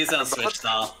like, please don't switch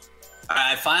stall.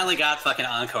 Alright, I finally got fucking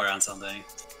Encore on something.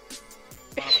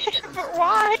 But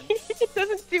why? It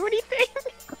doesn't do anything.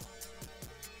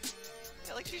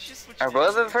 Yeah, like she's just switched Are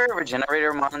both of her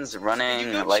Regenerator Mons running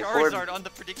you go Life Orb? Charizard on the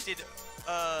predicted,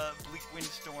 Bleak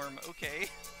Windstorm, okay.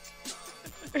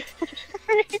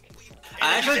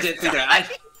 I actually did think that.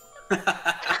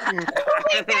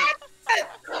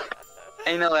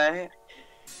 Ain't no way.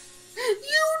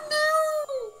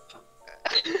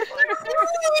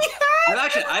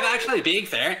 I've actually, being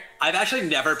fair, I've actually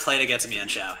never played against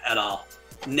Mienshao at all.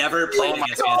 Never played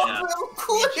against Mienshao.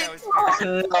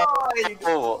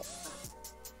 No.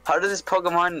 How does this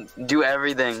Pokemon do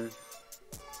everything?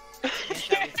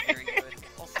 Mienshao is very good.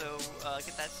 Also,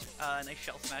 get that nice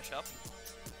Shell Smash up.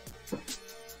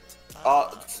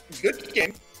 Good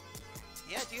game.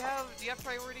 Yeah, do you have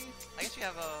priority? I guess you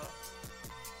have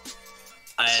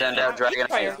Send out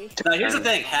Dragonite. Now here's the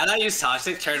thing, had I used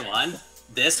Toxic turn 1,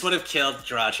 this would have killed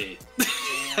Jirachi.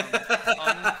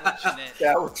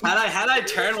 unfortunate. Had I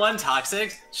turn 1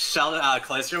 Toxic,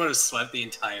 Cloyster would have swept the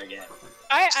entire game.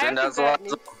 I Send out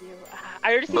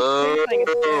already see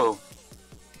Boo!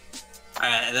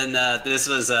 Alright, and then this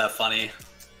was funny.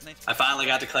 Nice. I finally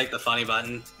got to click the funny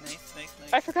button. Nice.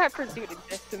 I forgot Pursuit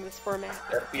exists in this format.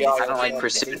 FBI, I don't like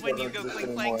This is Pursuit. when you go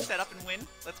clink clank, set up and win.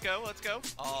 Let's go.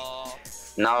 Oh.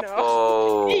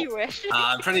 No. You wish.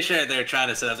 I'm pretty sure they're trying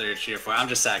to set up their cheer for. I'm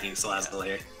just sacking Salazzle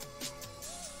here.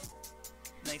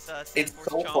 Nice. It's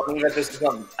so funny that this is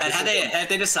And had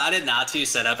they decided not to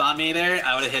set up on me there,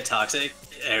 I would have hit Toxic.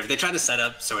 If they tried to set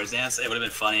up Swords Dance, it would have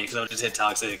been funny because I would have just hit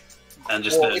Toxic and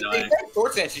just been annoying.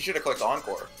 Swords Dance, you should have clicked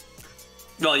Encore.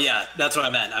 Well, yeah, that's what I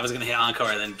meant. I was gonna hit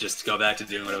Encore and then just go back to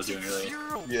doing what I was doing earlier.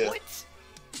 Zero. Yeah. What?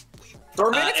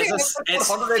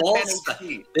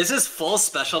 This is full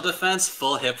special defense,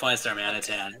 full hit points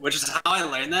Darmanitan, which is how I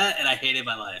learned that, and I hated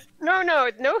my life.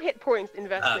 No hit points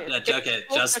investment. No, joke it.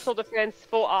 Full Just special defense,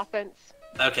 full offense.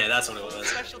 Okay, that's what it was.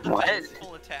 Special defense,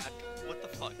 full attack. What the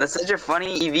fuck? That's such a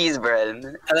funny EV's bread.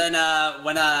 And then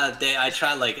when I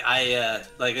tried like I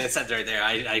said right there,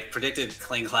 I predicted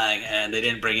Kling Klang and they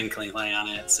didn't bring in Kling Klang on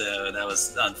it, so that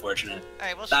was unfortunate.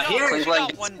 Alright, well she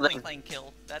got one Kling Klang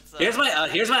kill. That's here's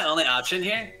my only option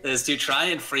here is to try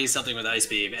and freeze something with Ice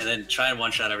Beam and then try and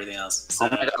one shot everything else. So, oh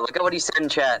my god, look at what he said in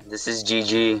chat. This is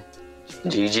GG.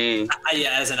 GG.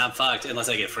 Yeah, as in I'm fucked unless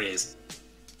I get freeze.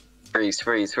 Freeze.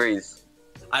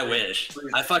 I wish.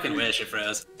 I fucking wish it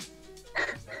froze.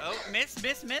 Oh, miss.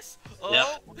 Oh.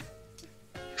 Yep.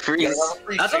 Freeze.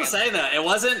 That's what I'm saying though. It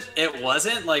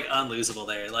wasn't like unlosable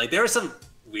there. Like there were some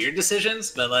weird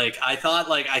decisions, but like I thought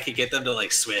like I could get them to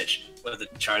like switch with the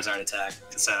Charizard attack.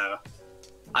 So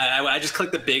I just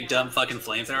clicked the big dumb fucking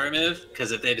flamethrower move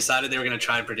because if they decided they were gonna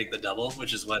try and predict the double,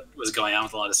 which is what was going on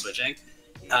with a lot of switching,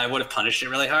 I would have punished it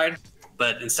really hard.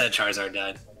 But instead Charizard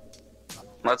died.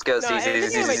 Let's go. No, I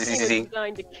think my team was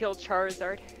designed to kill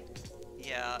Charizard.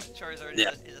 Yeah, Charizard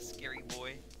is a scary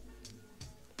boy.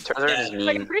 Charizard is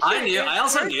mean. Like, I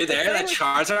also knew there that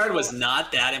Charizard was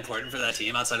not that important for that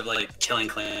team outside of like killing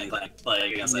Kling like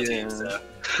against that team. So.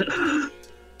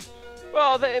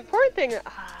 Well, the important thing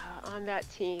on that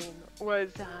team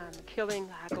was killing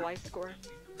Gliscor.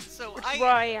 So which is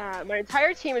why my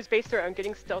entire team is based around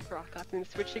getting Stealth Rock up and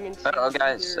switching into. Oh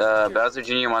guys, Bowser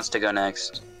Jr. wants to go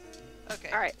next. Okay.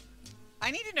 All right. I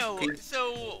need to know,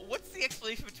 so what's the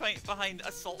explanation behind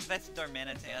Assault Vest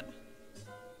Darmanitan?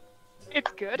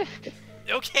 It's good.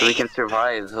 Okay. So we can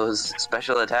survive those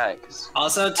special attacks.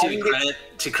 Also, to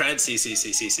credit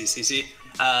CC,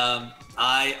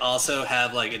 I also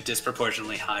have like a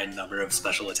disproportionately high number of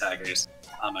special attackers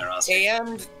on my roster.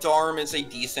 And Darm is a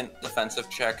decent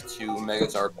defensive check to Mega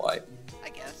Zarfly. I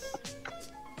guess.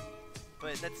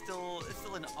 But it's still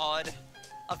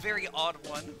a very odd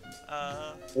one.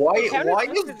 Why is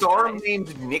Darm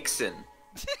named Nixon?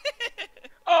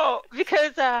 Oh,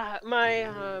 because my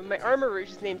Armor Rouge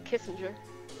is named Kissinger.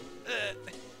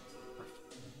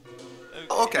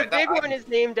 Okay. The big one is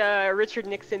named Richard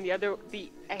Nixon. The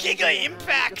Giga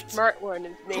Impact. The smart one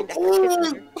is named after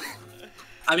Kissinger.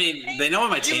 I mean, they know what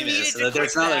my team is. So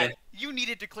there's not like... You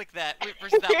needed to click that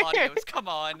versus that audios. Come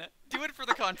on, do it for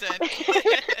the content.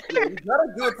 You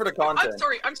gotta do it for the content.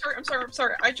 I'm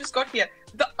sorry. I just got here.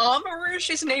 The Armor Rouge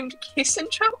is named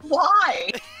Kissinger? Why?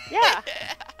 Yeah.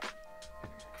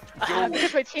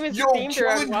 Because my team is themed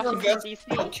around Washington,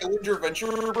 D.C. Killinger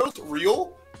Venture Bros?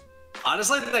 Real?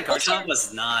 Honestly, that Garchomp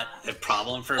was not a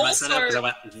problem for my setup because I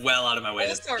went well out of my way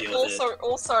to deal with it.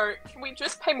 Also, can we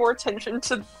just pay more attention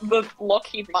to the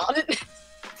Lockheed Martin?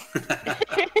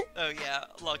 Oh yeah,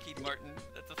 Lockheed Martin.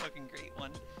 That's a fucking great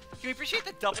one. Can we appreciate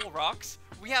the double rocks?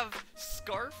 We have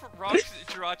Scarf, Rocks,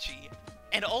 Jirachi,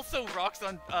 and also rocks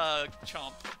on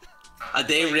Chomp.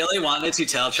 They really wanted to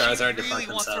tell Charizard to fuck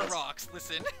themselves. Wants her rocks,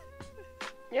 listen.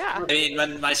 Yeah. I mean,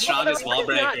 when my strongest wall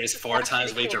breaker is 4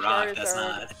 times weak to rock, that's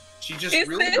not. She just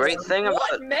really great thing about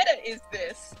what meta is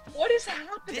this? What is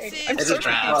happening? It's a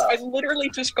draft. I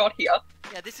literally just got here.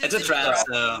 Yeah, this is it's a draft,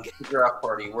 so draft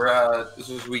party. This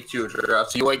is week 2 of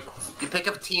draft. So you pick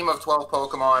a team of 12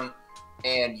 Pokemon,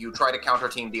 and you try to counter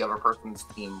team the other person's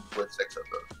team with 6 of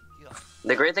those. Yeah.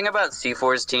 The great thing about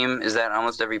C4's team is that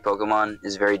almost every Pokemon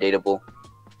is very dateable.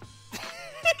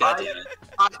 God damn it.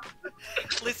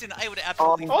 Listen, I would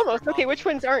absolutely. Almost. Okay, which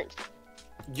ones aren't?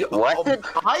 What?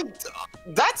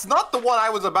 That's not the one I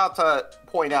was about to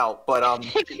point out, but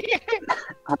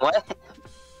What?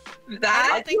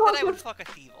 I think that I would fuck a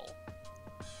Thievul.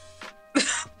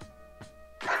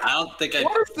 I don't think I'd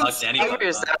fucked anyone. What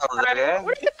are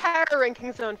the power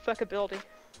rankings on fuckability?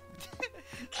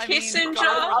 Kissinger.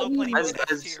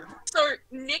 So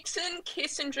Nixon,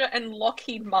 Kissinger, and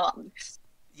Lockheed Martin.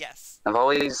 Yes. I've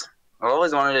always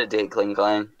wanted to date Kling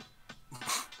Klang.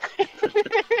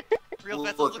 Real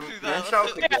fast, let's look through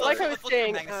that. Yeah, like I was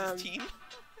saying, team.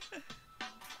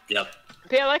 Yep.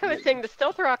 Yeah, like I was saying, the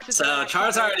Stealth Rocks is... So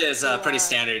Charizard is pretty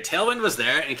standard. Tailwind was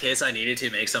there in case I needed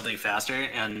to make something faster,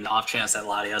 and off chance that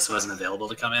Latios wasn't available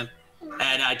to come in.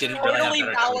 And I didn't really have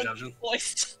better coverage option.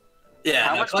 Yeah,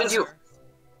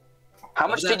 How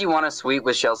much did you want to sweep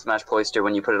with Shell Smash Cloyster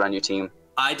when you put it on your team?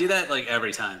 I do that like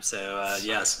every time, so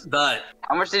yes. But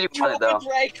how much did you want it though?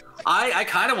 I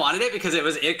kind of wanted it because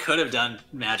it could have done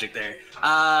magic there.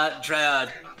 Wow,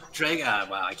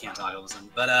 I can't talk all of a sudden.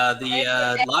 But the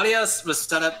Latios was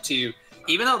set up to,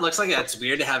 even though it looks like it's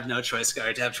weird to have no choice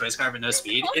scar, to have choice scar but no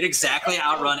speed, it exactly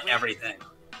outrun everything.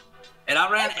 It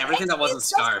outran everything that wasn't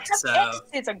Scarf, so...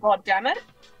 It's a goddammit.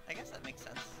 I guess that makes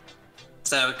sense.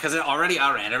 So, because it already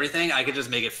outran everything, I could just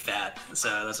make it fat.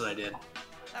 So that's what I did.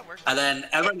 That works. And then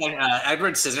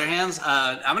Edward Scissorhands.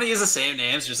 I'm gonna use the same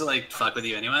names just to like fuck with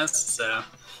you anyways. So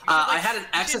I had an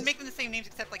accent. Make them the same names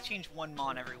except like change one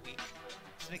mon every week.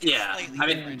 Yeah, I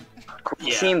mean,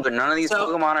 Cool team, but none of these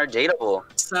Pokemon are dateable.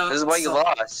 So this is why you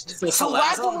lost. So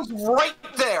Salazzle was right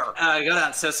there. Go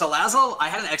down. So Salazzle, I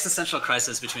had an existential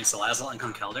crisis between Salazzle and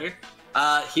Conkeldurr.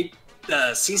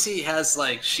 Cece has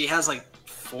like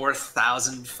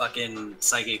 4,000 fucking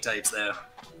psychic types though.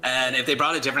 And if they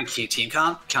brought a different team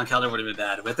comp, Conkeldurr would have been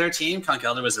bad. With their team,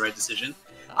 Conkeldurr was the right decision.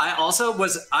 I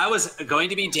was going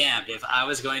to be damned if I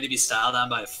was going to be styled on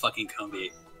by a fucking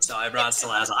Combi. So I brought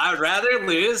Salazzle. I would rather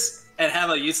lose and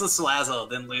have a useless Salazzle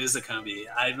than lose the Combi.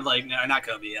 I'd like, no, not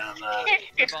Combi.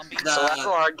 Salazzle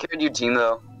hard-carried your team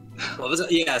though. What was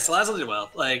it? Yeah, Salazzle did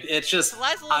well. Like, it's just,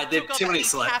 I did too many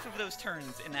half of those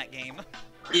turns in that game.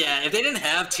 Yeah, if they didn't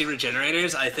have 2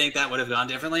 regenerators, I think that would have gone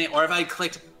differently. Or if I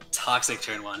clicked Toxic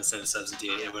turn 1 instead of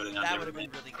Substitute, it would have gone differently. That would have been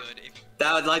really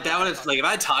good. If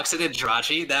I had Toxic and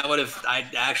Jirachi, that would have,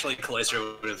 Cloyster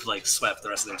would have like swept the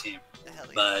rest of their team.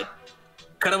 But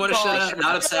coulda, woulda, shoulda,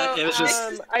 not upset. It was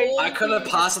just, I could have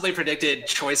possibly predicted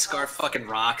Choice Scarf fucking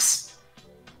rocks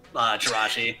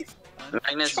Jirachi.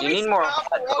 Magnus, you need more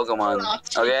hot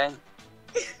Pokemon, okay?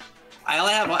 I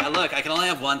only have one. Look, I can only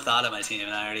have one thought on my team,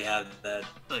 and I already have that,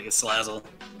 like a Salazzle.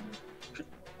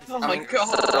 Oh my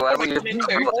god.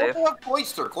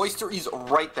 Cloyster. Cloyster is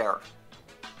right there.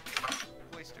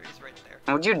 Cloyster is right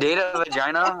there. Would you date a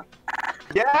vagina?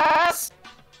 Yes!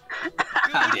 Who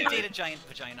would date a giant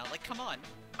vagina? Like, come on.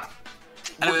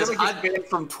 Anyways, We're gonna get banned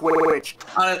from Twitch.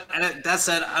 And that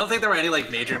said, I don't think there were any like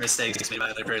major mistakes made by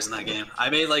other players in that game. I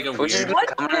made like a weird. We should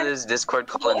come into this Discord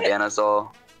call and ban us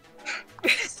all.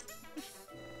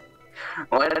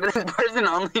 Why did this person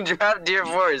only drop Deer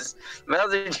Force?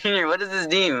 Bowser Jr., what is this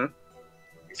team?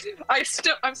 I'm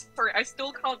sorry, I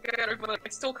still can't get over.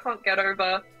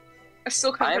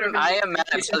 I am mad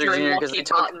at Bowser Jr. because they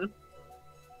took.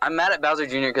 I'm mad at Bowser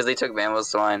Jr. because they took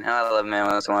Mamoswine, and I love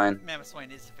Mamoswine.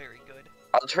 Mamoswine is very good.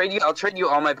 I'll trade you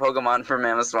all my Pokemon for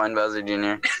Mamoswine, Bowser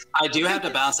Jr. I do have to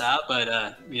bounce out,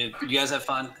 but you guys have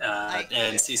fun,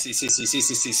 and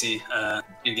CC,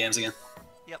 good games again.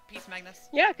 Yep, peace, Magnus.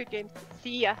 Yeah, good game.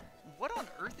 See ya. What on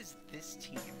earth is this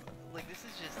team? Like, this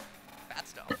is just bad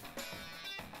stuff.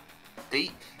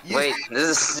 Wait, this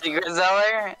is Secret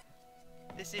Seller?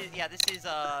 This is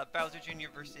Bowser Jr.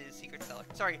 versus Secret Seller.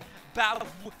 Sorry, Bowser.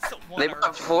 They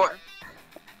brought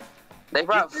They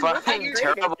brought 5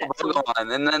 terrible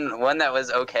Pokemon, and then one that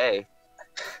was okay.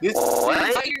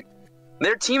 What?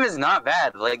 Their team is not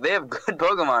bad. Like, they have good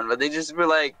Pokemon, but they just were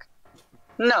like,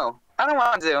 no, I don't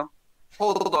want to.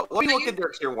 Hold on. Let me look at their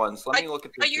tier 1s.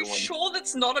 Are you sure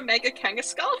that's not a Mega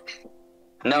Kangaskhan?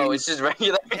 No, it's just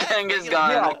regular Kangaskhan.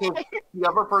 Yeah, the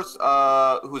other person,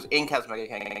 whose ink has Mega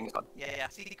Kangaskhan. Yeah,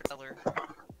 Secret Seller.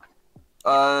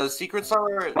 Secret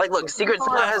Seller. Like, look, Secret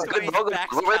Seller has good Pokemon.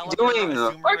 What are we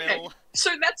doing? Okay,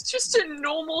 so that's just a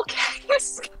normal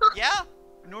Kangaskhan. Yeah,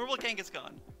 normal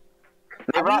Kangaskhan.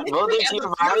 They brought both their tier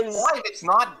 5s. It's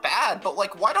not bad, but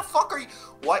like, why the fuck are you?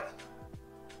 What?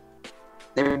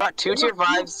 They brought 2 tier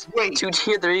 5s, 2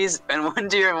 tier 3s, and 1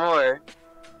 tier 4.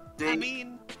 I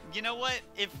mean, you know what?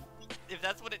 If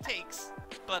that's what it takes.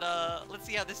 But let's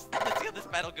see how this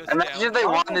battle goes. Imagine if they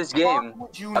won this game.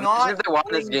 Imagine if they won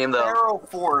this game though.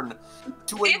 Aeroforn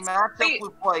to a matchup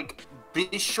with like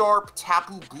Bisharp,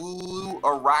 Tapu Bulu,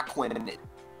 Araquanid.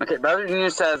 Okay, Bowser Jr.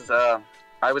 says,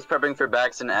 I was prepping for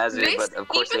Bax and Azure, but of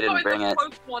course they didn't bring it. Even though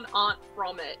the Pokemon aren't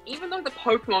from it, even though the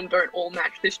Pokemon don't all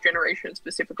match this generation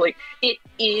specifically, it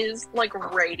is like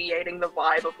radiating the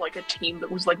vibe of like a team that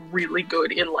was like really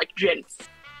good in like Gen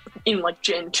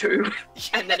 2,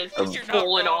 and then it's just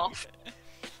fallen off.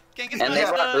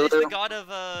 Kangaskhan is the god of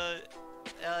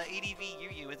ADV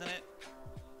UU, isn't it?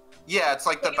 Yeah, it's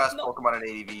like the best Pokemon in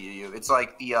ADV UU. It's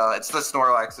like the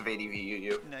Snorlax of ADV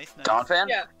UU. Nice. Donphan?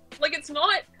 Yeah. Like, it's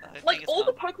not, like, all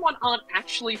the Pokemon aren't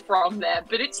actually from there,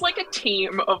 but it's like a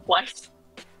team of, like...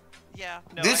 Yeah,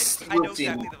 no, this I know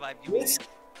exactly the vibe you mean.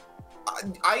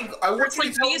 I want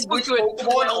to tell you which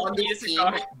Pokemon on this team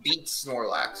beats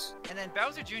Snorlax. And then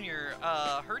Bowser Jr.,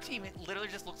 her team literally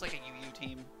just looks like a UU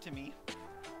team to me.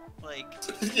 Like,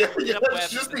 yeah,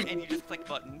 webs and you just click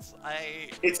buttons.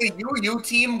 It's a UU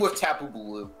team with Tapu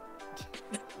Bulu.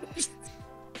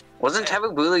 Wasn't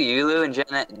Tapu Bulu UU in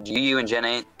Gen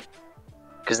 8?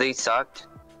 Because they sucked.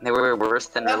 They were worse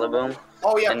than Rillaboom.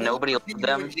 Oh yeah, and nobody loved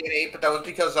them. Gen 8, but that was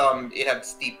because it had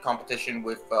steep competition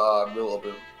with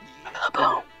Rillaboom.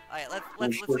 Alright,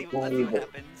 let's see what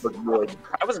happens.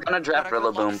 I was gonna draft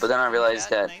Rillaboom, but then I realized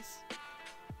that Nice.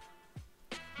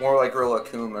 More like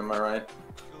Rillacoon, am I right?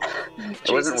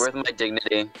 it wasn't worth my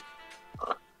dignity.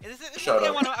 This is Shut something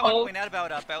up. I want to point out about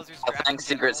Bowser's draft. Thanks,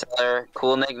 Secret Seller.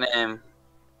 Cool nickname.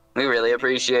 We really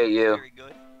appreciate you. Very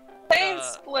good. Pain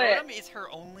split. Rotom is her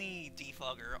only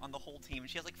defogger on the whole team.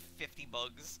 She has like 50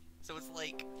 bugs, so it's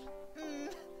like,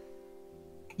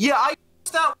 Yeah, I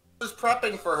was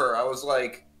prepping for her. I was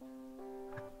like,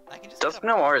 I can just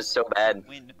Dusknoir is so bad.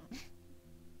 win.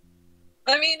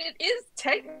 I mean, it is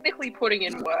technically putting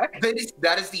in work.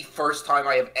 that is the first time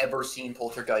I have ever seen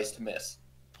Poltergeist miss.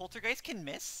 Poltergeist can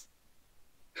miss?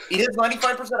 It has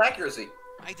 95% accuracy.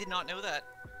 I did not know that.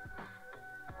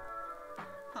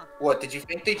 What, did you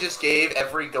think they just gave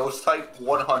every ghost type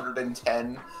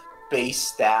 110 base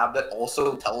stab that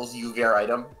also tells you their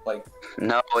item? Like,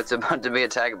 No, it's about to be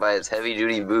attacked by its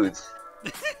heavy-duty boots.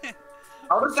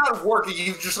 how does that work? Are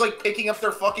you just like picking up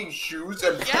their fucking shoes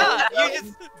and Yeah, you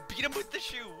just beat him with the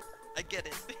shoe. I get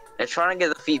it. They're trying to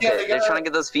get the feet pick. They're trying to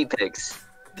get those feet picks.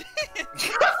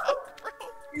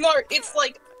 No, it's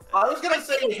like I was gonna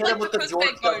say hit him with the because George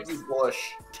they're W. Bush.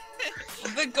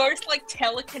 the ghost like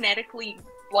telekinetically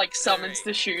like summons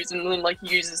the shoes and then like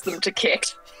uses them to kick.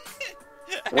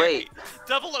 Wait.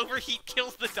 Double overheat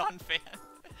kills the Don fan.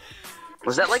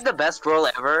 Was that like the best roll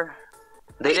ever?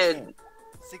 They did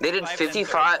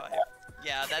 55.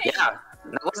 Yeah, that Yeah,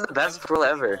 that was the best roll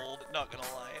ever. Old, not gonna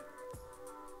lie.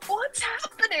 What's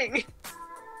happening?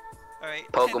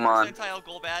 Alright, Pokemon. 10% percentile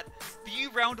Golbat.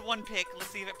 View round 1 pick. Let's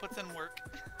see if it puts in work.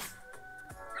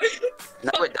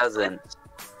 No, it doesn't.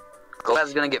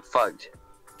 Golbat's gonna get fucked.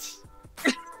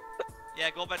 Yeah,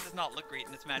 Golbat does not look great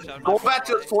in this matchup. Go back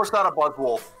to force out a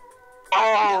Buzzwole.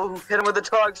 Oh, hit him with the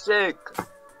toxic.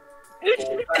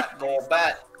 Go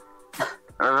back.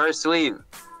 Reverse sweep.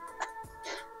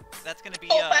 That's gonna be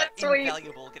Golbat sweep.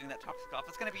 invaluable getting that toxic off.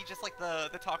 It's gonna be just like the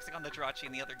toxic on the Jirachi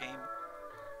in the other game.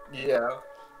 Yeah.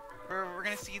 We're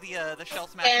gonna see the Shell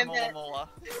Smash And Mola Mola.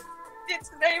 It's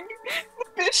named the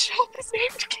bishop is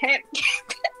named Can't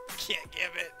Can't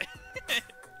give it.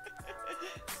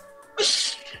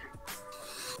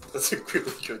 That's a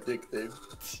really good nickname.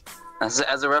 As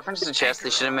a reference to chess, they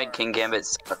should have made King Gambit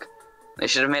suck. They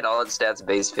should have made all its stats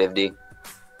base 50.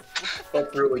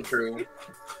 That's really true.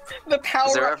 The power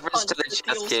As a up reference punch to the that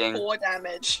Chess deals King. 4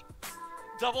 damage.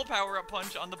 Double power up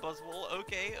punch on the Buzzwole.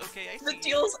 Okay, I see. That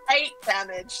deals 8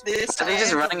 damage this Are time. they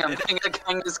just running a Mega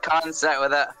Kangaskhan set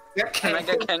with a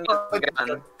Mega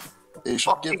Kangaskhan? They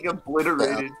should give Fucking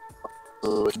obliterated.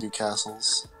 so we can do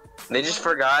castles. They just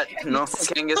forgot normal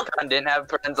Kangaskhan didn't have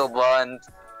parental bond.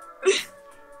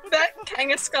 That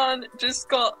Kangaskhan just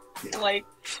got, like...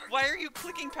 Why are you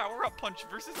clicking power up punch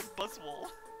versus a Buzzwole?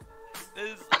 That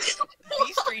is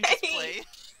the strangest play.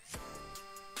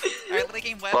 Alright,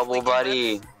 licking webs. Bubble licking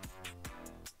buddy. webs.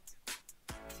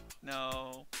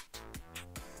 No.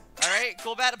 Alright,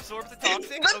 Golbat absorbs the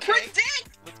toxic. The Okay,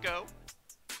 predict! let's go.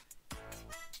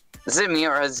 Is it me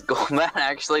or has Golbat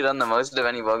actually done the most of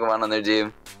any Pokemon on their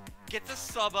team? Gets a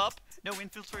sub up. No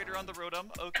infiltrator on the Rotom.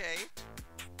 Okay.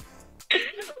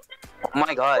 Oh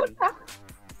my god.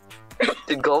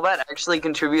 Did Golbat actually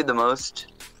contribute the most?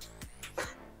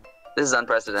 This is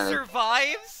unprecedented.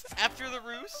 Survives after the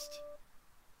roost.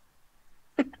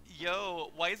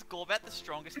 Yo, why is Golbat the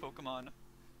strongest Pokemon?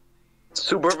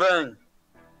 Super Fang!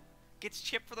 Gets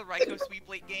chipped for the Raikou sweep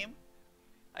late game.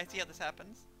 I see how this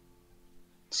happens.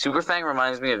 Super Fang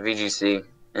reminds me of VGC,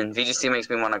 and VGC makes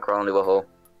me want to crawl into a hole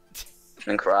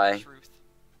and cry, Truth.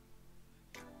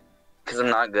 because I'm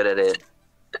not good at it.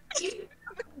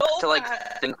 To like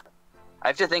think, I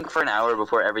have to think for an hour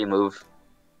before every move.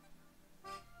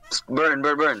 Burn,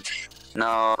 burn, burn!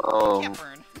 No. Can't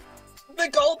burn. The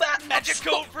Golbat Magic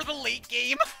Coat for the late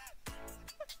game.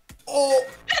 Oh!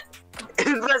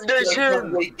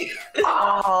 Infestation!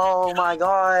 Oh my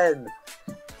god!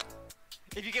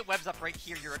 If you get webs up right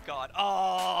here, you're a god.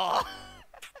 Oh.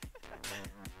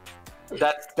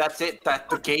 That's it.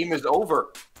 The game is over.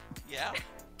 Yeah.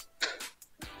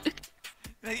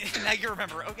 Now you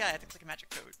remember. Oh yeah, I have to click a magic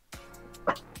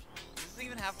code. Does this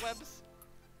even have webs?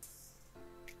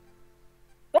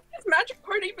 What does Magic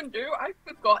Code even do? I've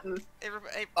forgotten. It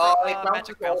Magic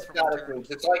bounces all bounce for one static turn. moves.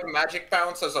 It's like Magic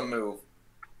Bounce as a move.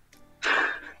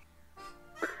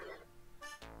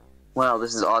 Wow,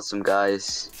 this is awesome,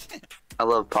 guys. I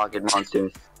love Pocket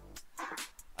Monsters.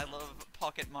 I love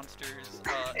Pocket Monsters.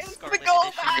 It's Scarlet the Golbat!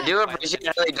 Edition, I do by the appreciate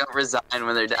way. how they don't resign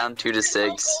when they're down 2-6.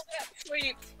 Golbat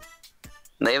sweep.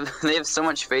 They have so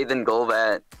much faith in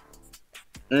Golbat.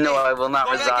 No, I will not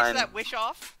Golbat gets resign. that wish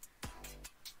off.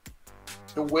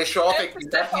 The wish off,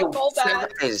 that healed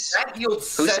Golbat. that healed Who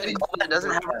said 70. Golbat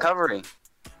doesn't have recovery?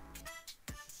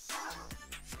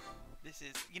 This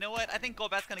is. You know what? I think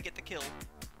Golbat's gonna get the kill.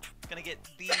 Gonna get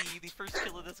the first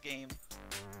kill of this game.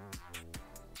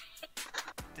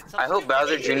 I hope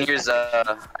Bowser Jr.'s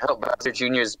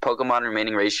Pokemon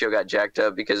remaining ratio got jacked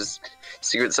up because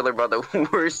Secret Seller brought the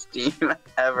worst team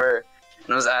ever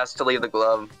and was asked to leave the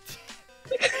club.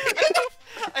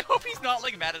 I hope he's not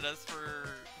like mad at us for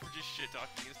just shit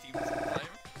talking his team this whole time.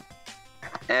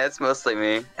 Yeah, it's mostly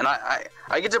me, and I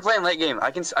get to play in late game.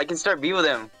 I can start B with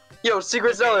him. Yo,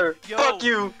 Secret Seller, yo, fuck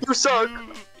you, you suck.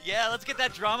 Yeah, let's get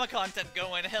that drama content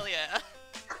going. Hell yeah.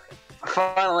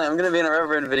 Finally, I'm gonna be in a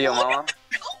Revcord video, mama.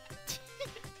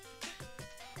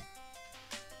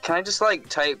 Can I just like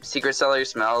type Secret Seller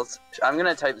smells? I'm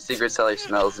gonna type Secret Seller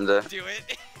smells into Do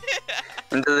it.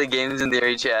 into the games in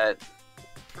theory chat.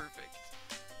 Perfect.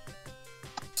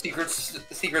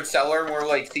 Secret Seller, more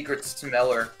like Secret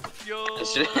Smeller. Yo.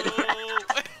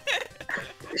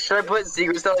 Should I put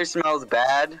Secret Seller smells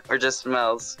bad or just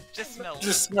smells? Just smells.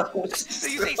 Just smells. So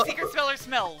you say Secret Seller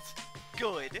smells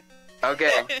good.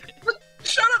 Okay.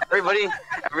 Shut up!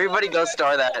 Everybody go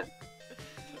star that.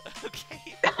 Okay.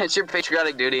 It's your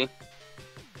patriotic duty.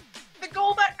 The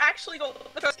Golbat actually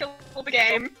got the first kill of the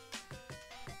game.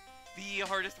 The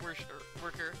hardest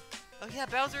worker. Oh yeah,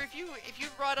 Bowser, if you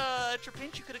brought a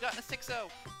Trapinch, you could have gotten a 6-0.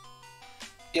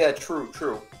 Yeah, true.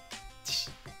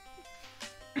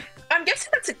 I'm guessing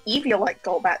that's an Eevee-like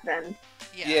Golbat then.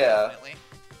 Yeah. Definitely.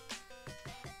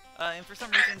 And for some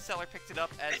reason, Seller picked it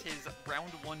up as his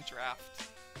round 1 draft.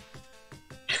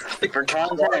 For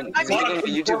content, I mean,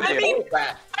 YouTube video.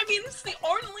 I mean, it's the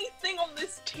only thing on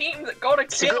this team that got a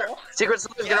kill. Secret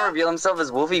Seller's gonna reveal himself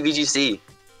as Wolfie VGC.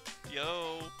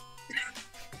 Yo.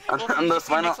 On the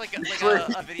final. Makes like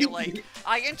a video like,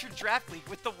 I entered Draft League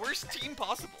with the worst team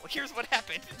possible. Here's what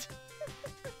happened.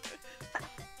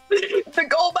 The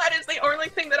Golbat is the only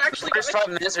thing that actually. The first 5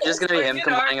 minutes are just gonna be him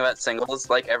complaining about singles,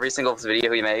 like every single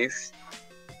video he makes.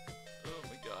 Oh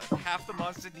my god, half the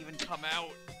mods didn't even come out.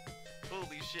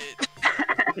 Holy shit.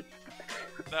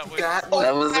 That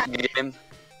was a game.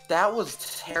 That was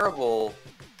terrible.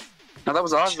 No, that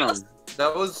was awesome.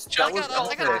 That was I gotta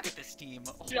look at this team.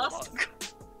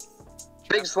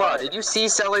 Big Slaw, did you see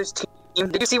Seller's team?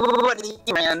 Did you see what he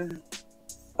ran?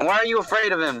 Why are you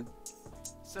afraid of him?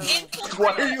 So,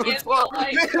 why are you afraid?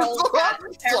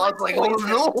 Like, oh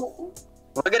no!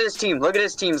 Look at his team,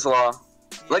 Slaw.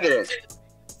 Look at it.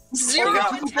 Zero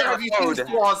attack.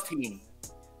 Slaw's team.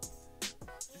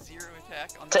 Zero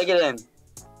attack on Take it in.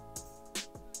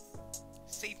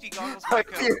 Safety goggles. I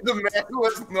fear the man who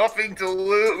has nothing to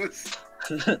lose.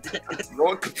 No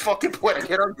one could fucking play. I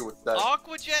can't argue with that.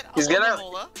 Aqua Jet. He's gonna.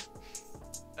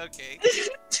 Okay.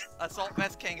 Assault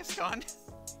Vest Kangaskhan.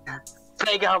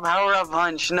 Fake out power up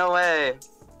punch. No way.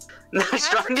 The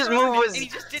strongest move was. And he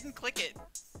just didn't click it.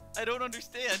 I don't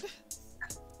understand.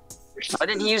 Why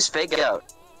didn't he use fake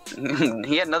out?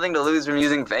 He had nothing to lose from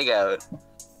using fake out.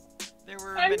 There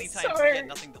were many times he had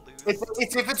nothing to lose.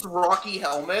 It's if it's Rocky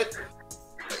Helmet,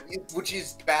 which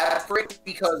is bad for it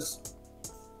because.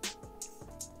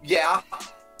 Yeah.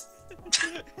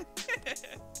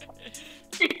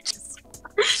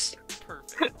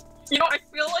 Perfect. You know, I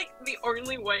feel like the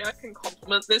only way I can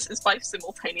compliment this is by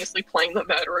simultaneously playing the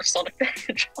murder of Sonic the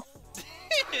Hedgehog.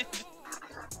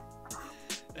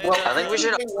 Well, I think we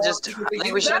should just. I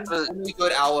think we should have a really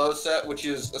good Aloe set, which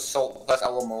is Assault plus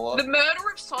Alamola. The murder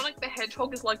of Sonic the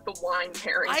Hedgehog is like the wine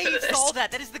pairing for this. I saw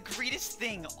that. That is the greatest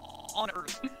thing on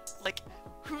Earth. Like,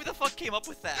 who the fuck came up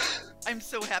with that? I'm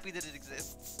so happy that it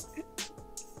exists.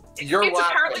 It's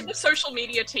apparently the social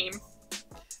media team.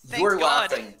 You're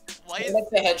laughing. Why is... Sonic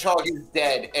the Hedgehog is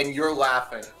dead, and you're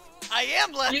laughing. I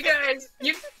am laughing. You guys,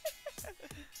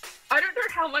 I don't know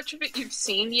how much of it you've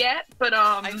seen yet, but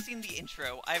I've seen the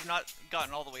intro. I have not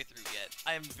gotten all the way through yet.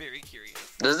 I am very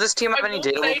curious. Does this team have any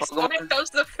dateable Pokemon? Sonic does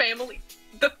the family.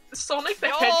 The Sonic the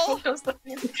Hedgehog does the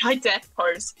family guy death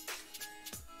pose.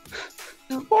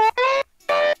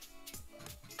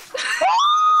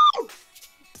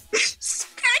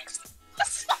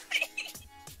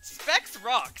 Specs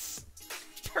rocks.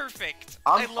 Perfect.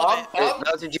 I love it.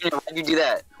 Bowser Jr., why'd you do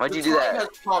that? Why'd you do that?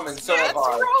 So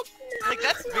like,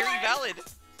 that's very valid.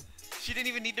 She didn't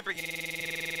even need to bring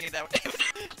it that way.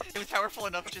 It was powerful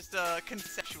enough just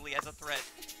conceptually as a threat.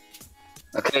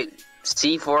 Okay,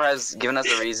 C4 has given us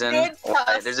a reason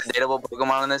why there's a dateable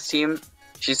Pokemon on this team.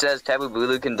 She says Taboo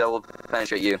Bulu can double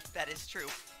penetrate you. That is true.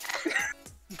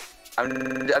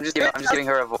 I'm just giving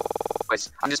her a voice.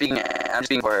 I'm just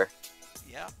speaking for her.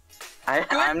 Yeah.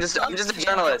 I'm just a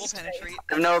journalist. I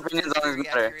have no opinions on this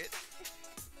matter.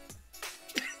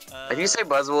 If you say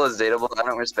Buzzwole is dateable, I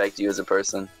don't respect you as a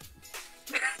person.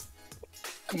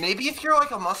 Maybe if you're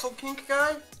like a muscle kink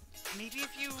guy? Maybe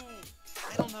if you...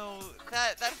 I don't know.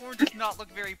 That horn does not look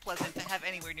very pleasant to have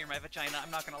anywhere near my vagina,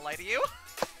 I'm not gonna lie to you.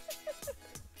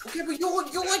 Okay, but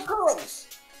you like girls!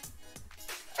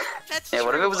 That's yeah, true.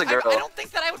 what if it was a girl? I don't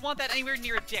think that I would want that anywhere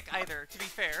near a dick either, to be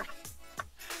fair.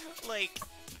 Like...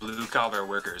 Blue-collar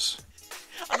workers.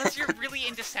 Unless you're really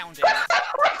into sounding.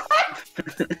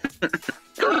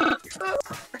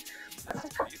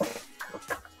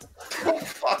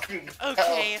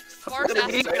 Okay, Sparks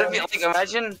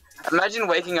imagine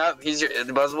waking up,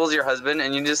 Buzzwole's your husband,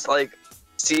 and you just, like,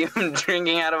 see him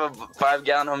drinking out of a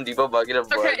 5-gallon Home Depot bucket of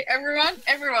blood. Okay, everyone,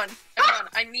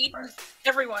 I need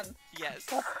everyone. Yes.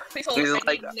 Please hold He's on, I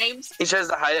like, need names. he tries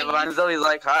to hide it behind himself, he's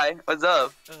like, hi, what's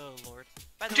up? Oh, Lord.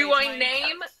 By the Do way, I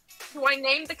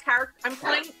name the character? I'm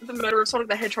playing the murder of Sonic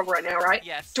the Hedgehog right now, right?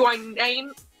 Yes. Do I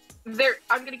name...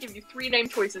 I'm gonna give you 3 name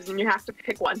choices, and you have to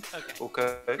pick one.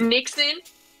 Okay. Nixon,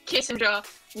 Kissinger,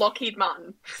 Lockheed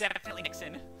Martin. Definitely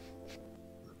Nixon.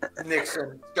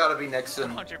 Nixon. It's gotta be Nixon.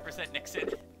 100%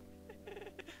 Nixon.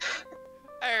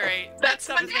 Alright, That's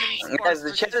next up is gonna be Sparks Guys,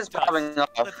 the chat is popping off.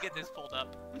 Let's get this pulled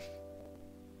up.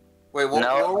 Wait, what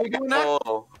are we doing now?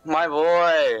 Oh, my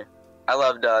boy. I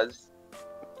love Duz.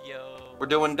 Yo. We're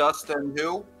doing Dust and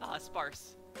who?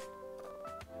 Sparse.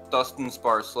 Dust and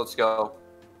Sparse, let's go.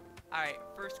 Alright,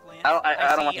 first glance.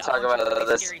 I don't want to talk about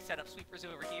this. Scary setup sweepers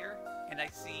over here, and I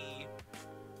see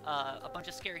a bunch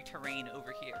of scary terrain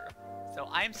over here. So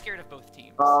I am scared of both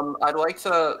teams. I'd like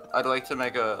to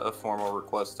make a formal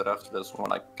request that after this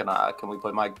one, can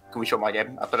we show my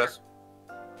game after this?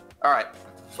 All right,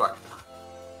 swear.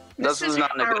 This is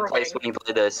not in a good place when you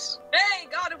play this. Hey,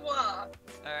 God of War!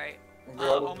 Alright.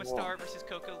 Omastar versus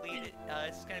Coco Lead.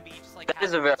 This is gonna be just like. That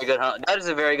is a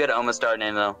very good Omastar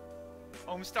name though.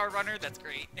 Homestar Runner, that's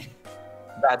great.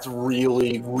 That's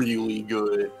really, really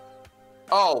good.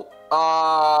 Oh,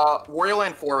 Wario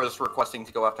Land 4 is requesting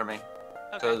to go after me.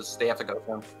 Because they have to go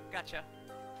for him. Gotcha.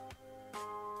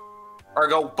 Or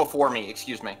go before me,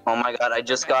 excuse me. Oh my god, I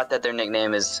just got that their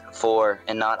nickname is 4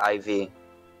 and not IV.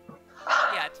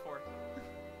 Yeah, it's 4.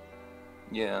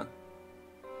 Yeah.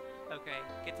 Okay,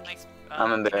 gets a nice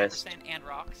I'm embarrassed. And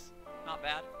rocks. Not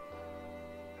bad.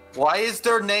 Why is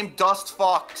their name Dust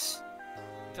Fox?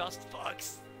 Dust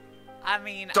fucks. I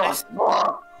mean... Dust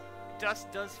fuck! Dust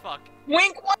does fuck.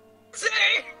 Wink, what? Say!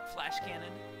 Flash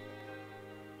cannon.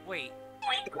 Wait.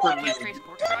 Wink, what? Trace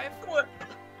Cork Drive?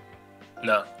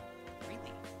 No.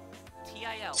 Really?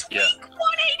 TIL. Yeah.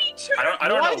 182! I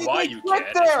don't know why you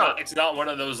can't. It's not one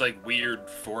of those like weird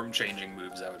form-changing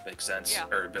moves that would make sense,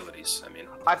 or abilities. I mean,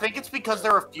 I think it's because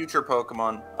they're a future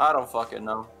Pokemon. I don't fucking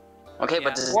know. Okay,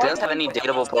 but does Dust have any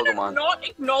dateable Pokemon? Not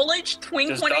acknowledge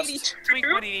Twink 182. Twink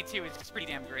 182 is pretty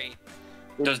damn great.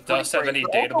 Does Dust have any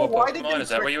dateable Pokemon? Is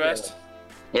that what you asked?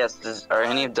 Yes, are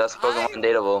any of Dust Pokemon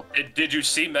dateable? Did you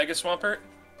see Mega Swampert?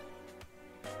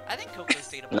 I think Coco's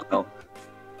dateable. No.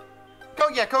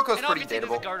 Yeah, Coco's and pretty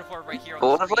dateable. dateable. Right here but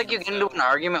what if like you get into an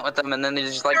argument with them and then they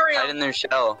just like hide in their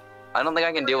shell? I don't think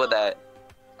I can deal with that.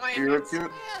 Spiritomb?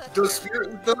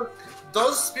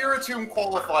 Does Spiritomb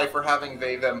qualify for having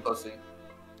they them pussy?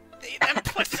 They them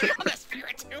pussy on a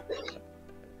Spiritomb?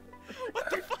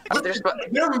 What the fuck?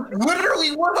 They're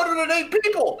literally 108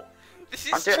 people! This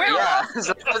is true! Yeah,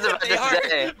 so I was about they to are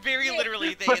say. very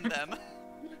literally they and them.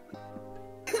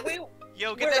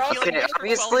 Yo, get that healing. Okay,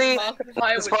 obviously,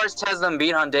 Sparse has them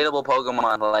beat on dateable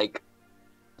Pokemon, like...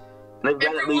 They've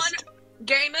got at least...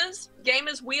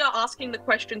 Gamers, we are asking the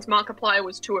questions Markiplier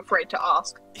was too afraid to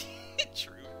ask.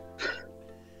 True.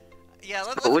 Yeah,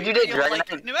 let's would you date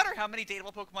Dragonite? Like, no matter how many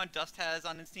dateable Pokemon Dust has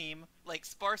on his team, like,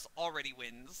 Sparse already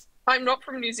wins. I'm not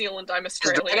from New Zealand, I'm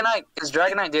Australian. Is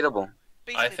Dragonite dateable?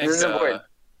 I think, this is important.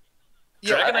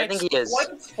 Yeah, I think he is.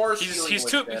 He's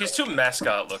too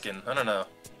mascot looking. I don't know.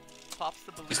 Pops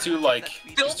the balloon. He's too like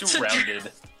he's too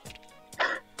rounded.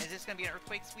 Is this gonna be an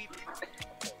earthquake sweep?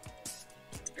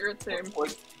 Spiritomb.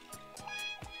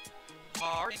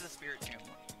 Or is the Spiritomb?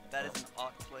 That is an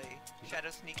odd play.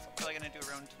 Shadow Sneak's probably gonna do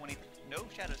around 20. No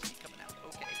Shadow Sneak coming out.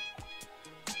 Okay.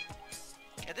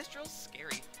 Yeah, this drill's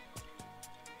scary.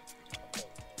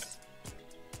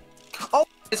 Oh,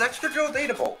 is Extra Drill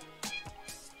dateable?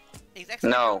 Is Extra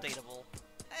Drill dateable?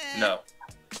 No.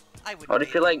 I would. What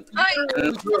if you're like,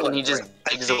 and he just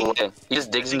digs away? He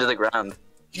just digs into the ground.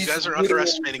 You guys are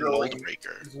underestimating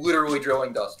Moldbreaker. He's literally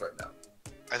drilling dust right now.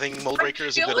 I think Moldbreaker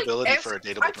is a good ability for a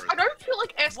dateable person. I don't feel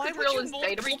like Escadrille is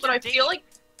dateable, but I feel like...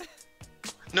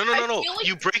 No. Like...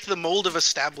 You break the mold of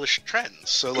established trends.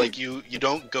 So like you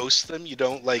don't ghost them. You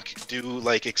don't like do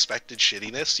like expected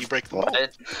shittiness. You break the mold.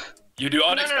 What? You do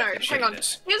unexpected Hang on.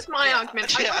 shittiness. Here's my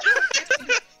argument. Yeah.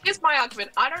 Here's my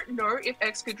argument. I don't know if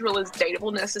Excadrill is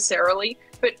dateable necessarily,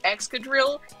 but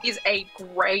Excadrill is a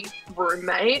great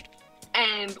roommate.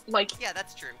 And, like... Yeah,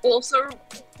 that's true. Also,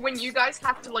 when you guys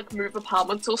have to, like, move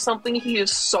apartments or something, he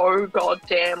is so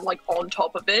goddamn, like, on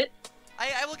top of it.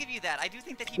 I will give you that. I do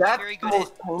think that he's That's very the good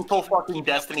most at... painful fucking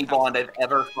Destiny bond I've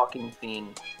ever fucking seen.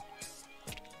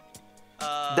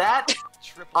 That...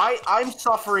 I'm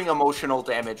suffering emotional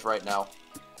damage right now.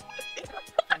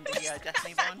 From the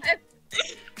Destiny bond?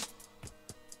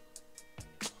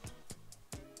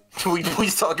 Can we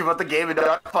please talk about the game and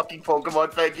not fucking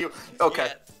Pokemon? Thank you. Okay.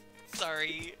 Yes.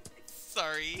 Sorry.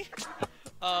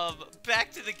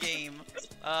 Back to the game.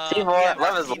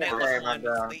 Love is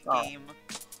late game.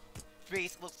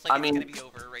 Base looks like it's gonna be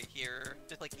over right here.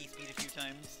 Just like E-speed a few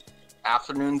times.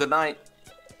 Afternoon to night.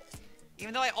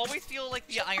 Even though I always feel like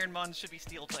the Iron Mons should be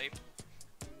Steel type.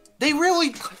 They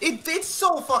really... It's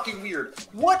so fucking weird.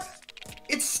 What?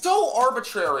 It's so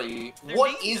arbitrary.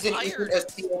 What isn't a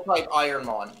Steel-type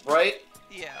Ironmon, right?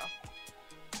 Yeah.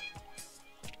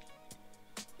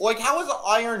 Like, how is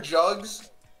Iron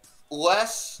Jugs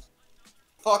less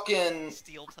fucking...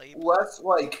 Steel-type. Less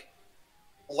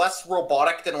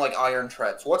robotic than, like, Iron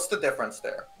Treads? What's the difference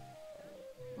there?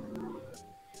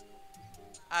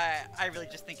 I really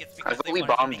just think it's because I think we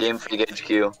bombed Game Freak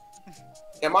HQ.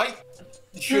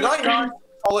 Should I not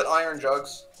call it Iron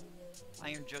Jugs?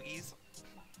 Iron Juggies.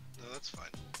 No, that's fine.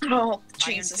 Oh, Iron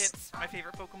Jesus. Tits, my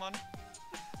favorite Pokemon.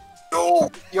 No!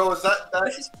 Yo, is that...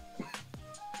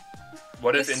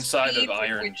 What if The inside speed of with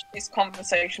Iron... which this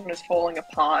conversation is falling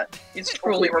apart is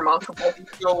truly remarkable.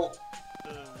 Yo,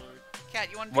 Cat,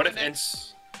 you want to What do if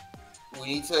next? we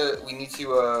need to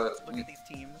Look at these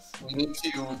teams. we need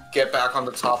to get back on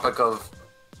the topic of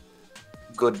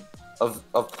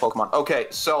Pokemon. Okay,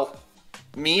 so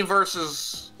me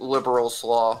versus Liberal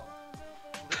Slaw.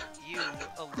 You,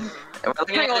 And we're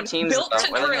looking Hang at on, the teams. built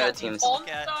to We're looking drill at the teams. on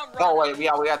Yeah. the Oh wait,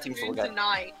 yeah, we got teams to Rock look at.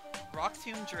 tonight. Rock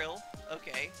Tomb Drill.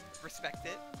 Okay, respect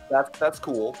it. That's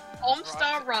cool.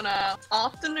 Omstar Runner,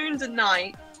 Afternoon to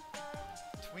Night,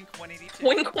 Twink 182.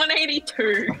 Twink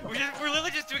 182, We're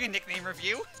literally just doing a nickname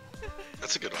review.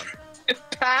 That's a good one.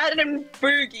 Pad and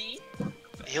Boogie.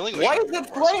 Healing Why Wave is it would be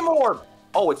more Flame Orb?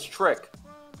 Oh, it's Trick.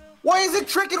 Why is it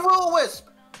Trick and Will-O-Wisp?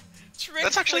 Trick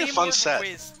That's actually a Flame fun Orb set.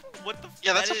 Wisp. What the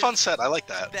Yeah, that's a fun set. I like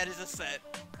that. That is a set.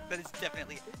 That is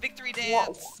definitely Victory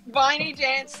Dance. Viney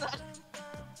Dancer.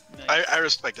 Nice. I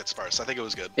respect it, Sparse. I think it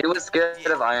was good. He was scared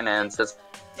of Iron Hands. That's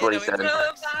what he said.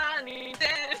 Viney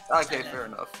Dancer. Okay, fair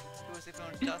enough. Who was it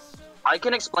going? Dust? I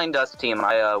can explain Dust team.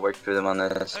 I worked through them on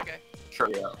this. Okay. Sure,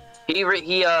 yeah. He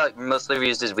mostly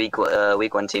used his week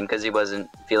one team because he wasn't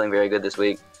feeling very good this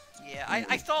week. Yeah,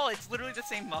 I saw it's literally the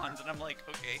same Mons, and I'm like,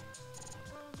 okay.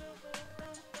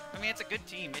 I mean, it's a good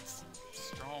team. It's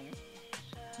strong.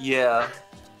 Yeah,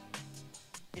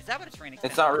 Is that what it's raining?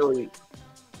 it's not really.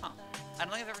 Huh. I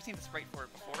don't think I've ever seen the sprite for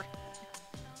it before.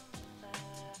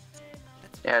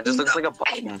 Yeah, it just looks like a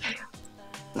bomb.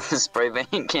 Spray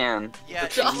paint can. Yeah,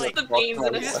 it's Just like the beams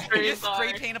in you his just screen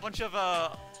spray paint a bunch of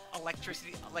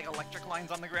electric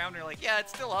lines on the ground. And you're like, yeah,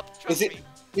 it's still up. Trust Is it me.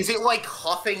 is it like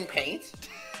huffing paint?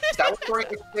 Is that what terrain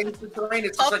extends the terrain?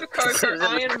 It's just Up like close. Gives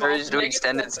it the courage to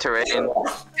extend its terrain.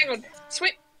 Hang on,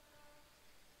 Sweet.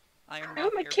 Iron Who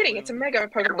am I kidding? It's a mega Air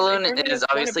Pokemon. Balloon It only is has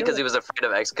obviously because he was afraid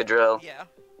of Excadrill. Yeah.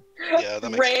 Yeah,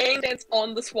 that makes sense. Rain Dance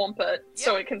on the Swampert,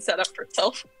 so it can set up for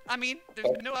itself. I mean, there's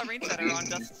no rain setter on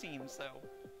Dust's team, so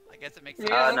I guess it makes sense.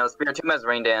 Yeah. No, Spiritomb has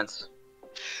Rain Dance.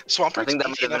 Swampert's think that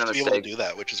beefy might have enough been to a be able to mistake. do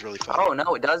that, which is really fun. Oh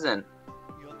no, it doesn't.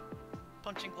 Yup.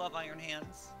 Punching Glove, Iron Hands.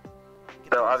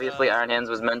 Get So those, obviously Iron Hands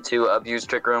was meant to abuse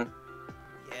Trick Room.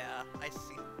 Yeah, I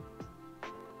see.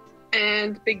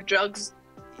 And Big Jugs.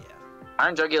 Yeah.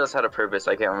 Iron Jugulis had a purpose,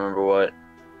 I can't remember what.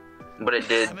 But it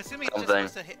did I'm assuming it's just something.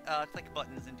 supposed to hit, click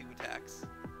buttons and do attacks.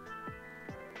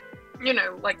 You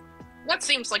know, like, what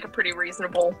seems like a pretty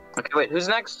reasonable. Okay, wait, who's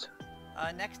next?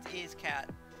 Next is Cat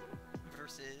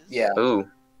versus Ooh.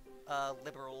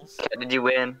 Liberals. Cat, did you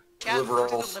win? Cat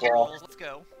Liberals, versus the Liberals. Let's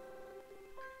go.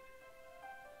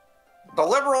 the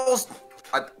Liberals.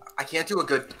 I can't do a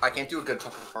good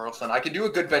Tucker Carlson. I can do a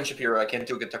good Ben Shapiro. I can't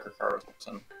do a good Tucker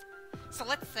Carlson. So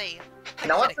let's say,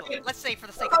 Now, hypothetically, let's say for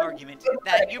the sake of argument,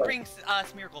 that you bring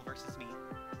Smeargle versus me.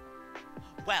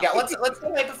 Well, Yeah, let's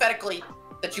say hypothetically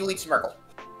that you lead Smirgle.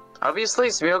 Obviously,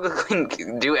 Smeargle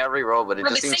can do every role, but it For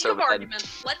the just seems sake so of bad. argument,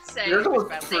 let's say. Smeargle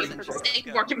Battle is Station. For the sake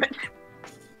of argument.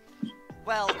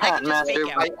 well, I can just Master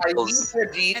fake I out. lead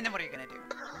Brigitte. And then what are you gonna do?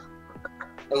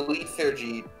 Elite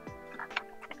Sergi.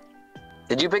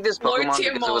 Did you pick this Pokemon Lord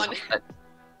because it was hot?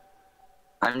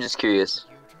 I'm just curious.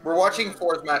 We're watching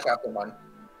 4's match after 1.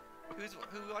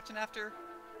 Who we watching after?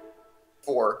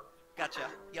 4. Gotcha.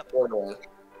 Yep. 4 boys.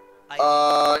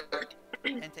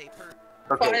 Entei per.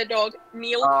 Okay. Fire Dog,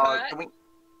 Neil Kurt. Can we...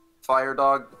 Fire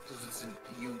Dog.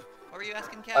 You. What were you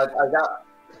asking, Cat? I got.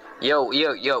 Yo,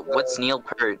 what's Neil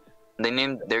Pert? They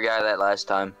named their guy that last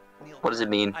time. Neil What does it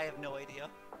mean? I have no idea.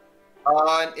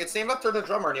 It's named after the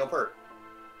drummer, Neil Peart.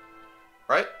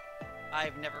 Right?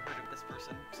 I've never heard of this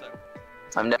person, so.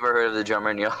 I've never heard of the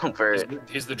drummer Neil Pert.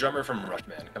 He's the drummer from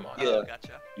Rushman. Come on. Yeah. Oh,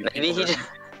 gotcha.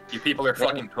 You people are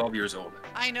fucking 12 years old.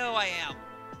 I know I am.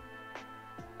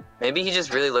 Maybe he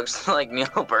just really looks like Neil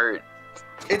Pert.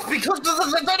 It's because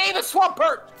the name is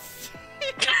Swampert!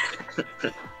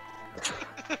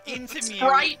 Into me.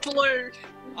 Bright blue.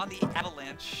 On the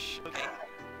avalanche. Okay.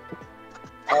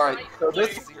 Alright, so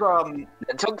this is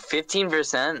It took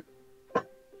 15%.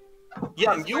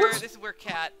 Yeah, this is where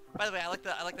Cat. By the way, I like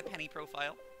the penny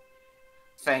profile.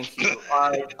 Thank you.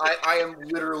 I am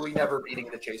literally never beating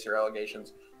the Chaser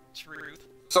allegations. Truth.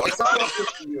 So it's not up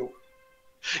to you.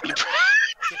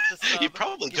 You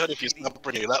probably could if you stopped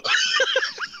bringing it up.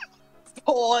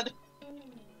 Sword.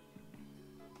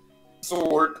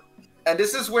 Sword. And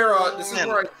this is where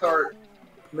I start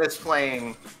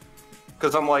misplaying,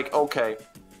 because I'm like, okay.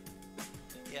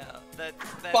 Yeah, that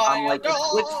I'm like,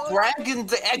 click Dragon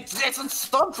Dance. It's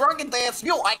stop Dragon Dance.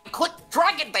 No, I click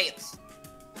Dragon Dance.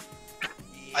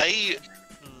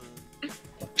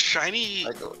 Shiny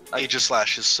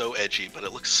Aegislash is so edgy, but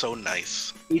it looks so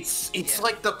nice. It's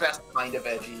like the best kind of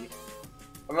edgy.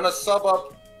 I'm gonna sub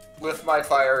up with my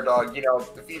Fire Dog. You know,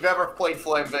 if you've ever played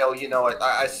Flame Veil, you know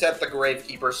I set the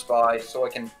Gravekeeper Spy so I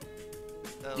can,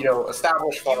 you know,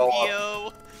 establish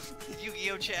follow-up.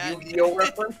 Yu-Gi-Oh chat. Yu-Gi-Oh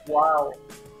reference? Wow.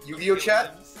 Yu-Gi-Oh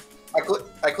chat?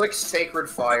 I click Sacred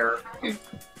Fire.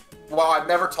 Wow, I've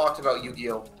never talked about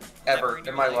Yu-Gi-Oh ever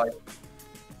in my life.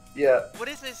 Yeah. What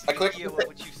is this Yu-Gi-Oh of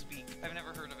which you speak? I've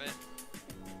never heard of it.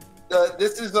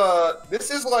 This is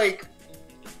like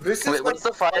What's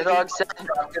the Fire Dog set?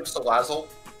 Salazzle.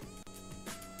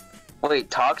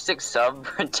 Wait, Toxic Sub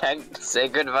Protect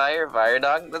Sacred Fire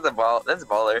Dog? That's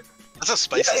baller. That's a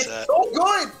spicy set. It's so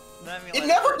good! It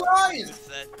never dies!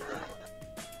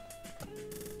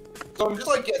 So I'm just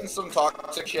like getting some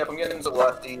toxic shit. I'm getting some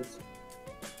lefties.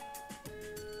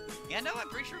 Yeah, no, I'm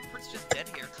pretty sure Kurt's just dead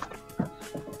here.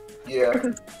 Yeah.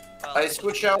 Well, I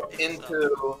switch out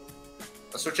into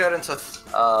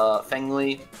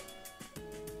Fengli,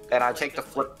 and I take the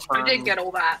flip turn. I did get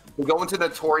all that. We go into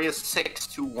Notorious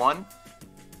 6-2-1,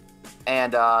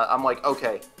 and I'm like,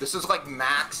 okay, this is like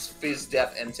max Fizz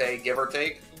Death Entei, give or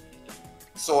take.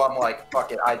 So I'm like,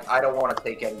 fuck it, I don't want to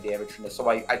take any damage from this, so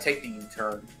I take the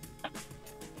U-turn.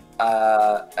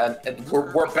 And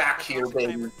we're back here,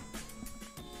 baby.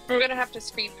 I'm gonna have to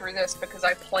speed through this because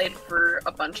I played through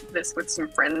a bunch of this with some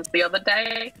friends the other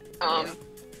day.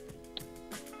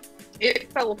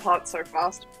 It fell apart so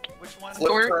fast. Which one?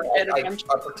 Flip turn, I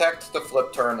protect the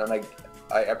flip turn, and I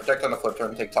protect on the flip turn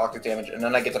and take toxic damage, and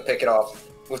then I get to pick it off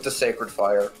with the Sacred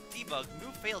Fire. Debug,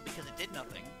 move failed because it did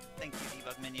nothing. Thank you,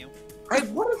 debug menu.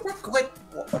 What is that glitch?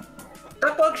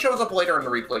 That bug shows up later in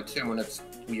the replay too, and it's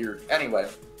weird. Anyway.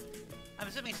 I'm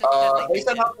assuming they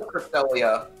sent out the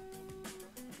Cresselia.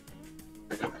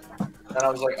 And I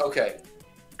was like, okay,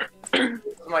 this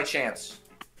is my chance.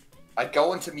 I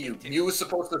go into Mew. Mew was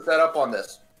supposed to set up on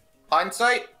this.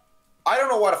 Hindsight, I don't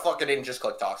know why the fuck I didn't just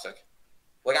click Toxic.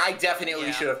 Like, I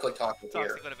definitely should have clicked Toxic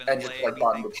here. And just, like,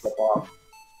 gotten the chip off.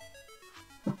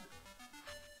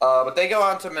 But they go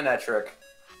on to Manectric.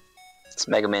 It's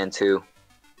Mega Man 2.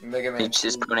 Mega Man 2.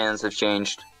 His pronouns have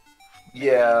changed.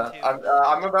 Yeah,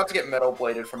 I'm about to get Metal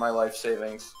Bladed for my life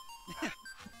savings.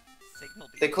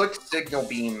 They clicked Signal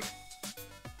Beam.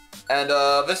 And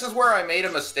this is where I made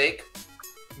a mistake.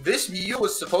 This Mew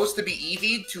was supposed to be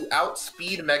EV'd to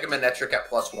outspeed Mega Manectric at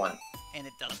 +1. And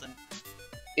it doesn't.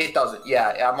 It doesn't,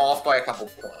 yeah. I'm off by a couple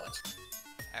points.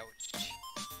 Ouch.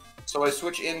 So I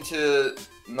switch into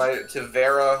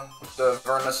Vera, the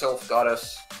Vernasilph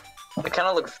Goddess. They kind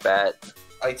of look fat.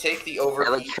 I take the overheat.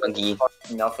 I like chunky.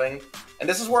 Nothing. And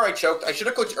this is where I choked. I should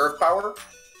have clicked Earth Power.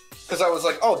 Because I was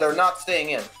like, oh, they're not staying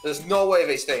in. There's no way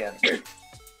they stay in. Yeah.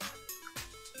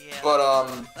 But,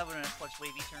 that would have been a sludge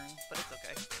wavy turn, but it's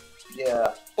okay.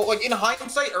 Yeah. But, like, in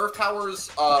hindsight, Earth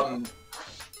Power's,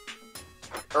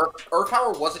 Earth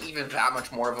Power wasn't even that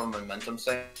much more of a momentum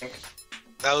sink.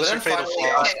 That was your fatal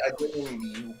flaw. I didn't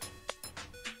Mew.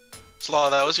 Slaw,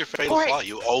 that was your fatal flaw.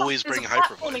 You always bring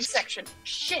Hyper Voice. Section.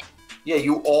 Shit. Yeah,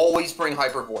 you always bring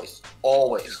Hyper Voice.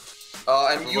 Always.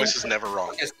 And Her you voice is never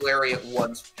wrong. As Lariat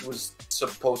once was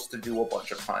supposed to do a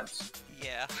bunch of times.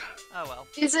 Yeah. Oh well.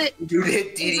 Is it? You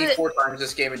hit DD 4 times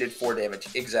this game and did 4 damage.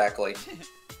 Exactly.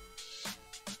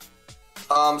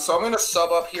 So I'm gonna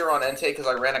sub up here on Entei because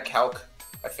I ran a calc.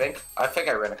 I think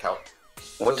I ran a calc.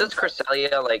 What does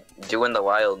Cresselia like do in the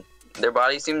wild? Their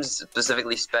body seems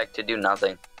specifically spec to do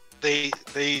nothing. They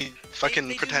fucking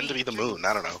they pretend to be the moon.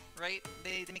 I don't know. Right?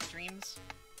 They make dreams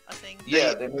a thing.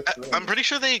 Yeah, I'm pretty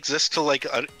sure they exist to like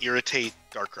irritate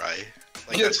Darkrai.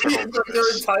 Like, yeah, that's their whole their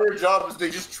purpose. entire job is they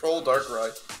just troll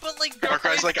Darkrai. But like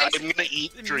Darkrai's like, I'm gonna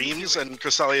eat dreams, and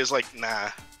Cresselia's like, nah.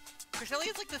 Cresselia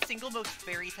is like the single most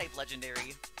fairy type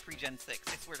legendary pre-Gen 6.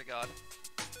 I swear to God.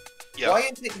 Yeah. Why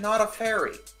is it not a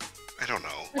fairy? I don't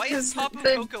know. Why is Tapu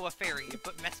Koko a fairy,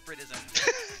 but Mesprit isn't?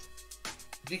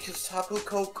 Because Tapu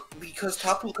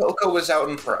Koko is out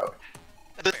and proud.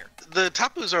 The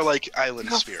Tapus are like island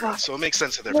spirits, so it makes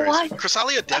sense that they're fairies.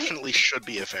 Cresselia definitely should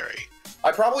be a fairy.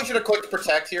 I probably should have clicked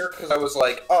protect here because I was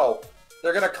like, oh,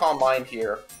 they're gonna calm mind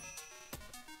here.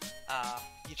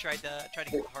 You tried to get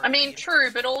hard. I mean, true,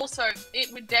 but also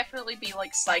it would definitely be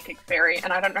like Psychic Fairy,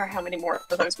 and I don't know how many more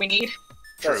of those we need.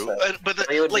 True, but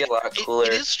Fairy would be a lot cooler.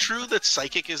 It is true that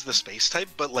Psychic is the space type,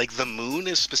 but like the moon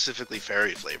is specifically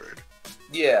fairy flavored.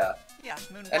 Yeah. Yeah.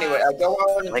 Moon Anyway, I go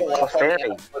out into Like the a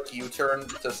fairy. quick U-turn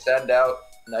to send out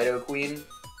Nido Queen,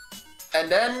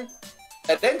 and then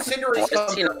Cinderace Why is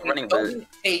comes he not and running doesn't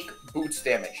take boots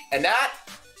damage, and that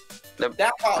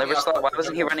caught me Never off saw. guard. Why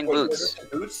wasn't he running Wait, boots?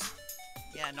 Boots?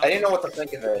 Yeah. No. I didn't know what to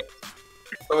think of it.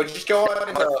 So I just go out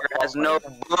into Motherfucker has no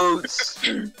boots.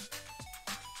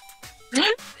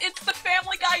 It's the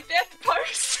Family Guy death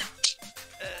pose.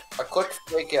 I click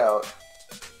fake out.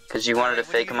 Because you wanted to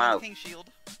fake him out. Shield.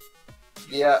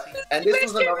 Yeah, and this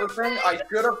was another thing. I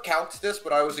should have calced this,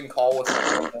 but I was in call with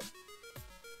someone.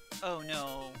 Oh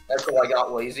no. And so I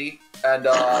got lazy, and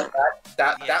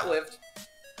that lived.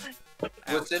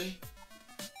 Listen.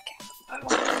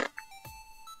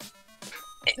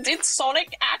 Did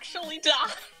Sonic actually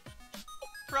die?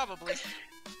 Probably.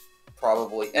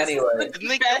 Anyway. Didn't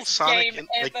they kill Best Sonic? game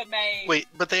Like, ever made. wait,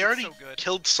 but they already so good.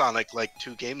 killed Sonic like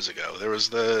 2 games ago. There was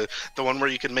the one where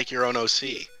you could make your own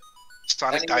OC.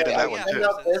 Sonic died in that one send too.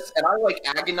 out this, and I like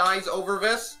agonize over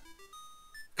this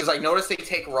because I noticed they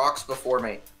take rocks before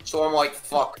me. So I'm like,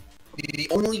 fuck. The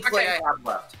only play I have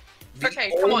left.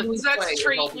 Okay, come on, only play Zerk's is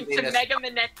treat helping you me to miss. Mega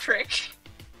Manectric.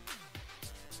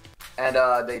 And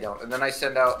they don't. And then I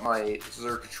send out my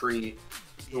Zerk tree,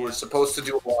 who was supposed to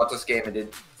do a lot this game and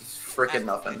did freaking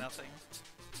nothing.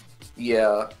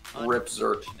 Yeah, rip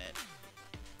Zerk. Unfortunate.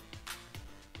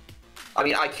 I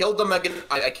mean, I killed the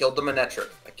Manectric.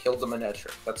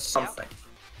 That's something.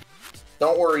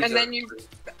 Don't worry, And Zerk. then you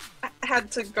had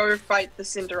to go fight the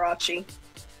Cinderace.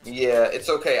 Yeah, it's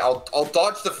okay. I'll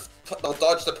dodge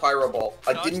the Pyro Ball.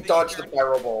 I didn't dodge the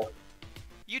Pyro Ball.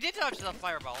 You did dodge the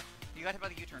fireball. You got hit by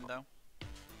the U-turn though.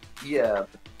 Yeah.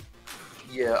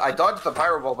 Yeah, I dodged the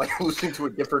Pyro Ball by losing to a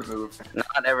different move.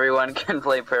 Not everyone can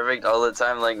play perfect all the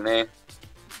time like me.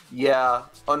 Yeah,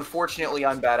 unfortunately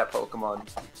I'm bad at Pokemon.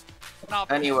 No,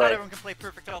 but Anyway. not everyone can play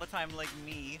perfect all the time like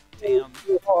me. Damn.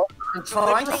 I'm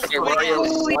trying to Hey,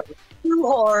 Wario. Too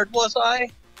hard, was I?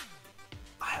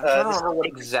 I don't remember what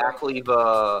exactly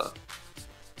the...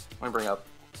 Let me bring up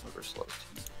River Slopes.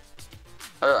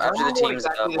 After the teams,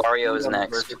 Wario is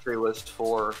next. Victory list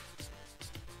for.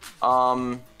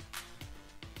 Sorry.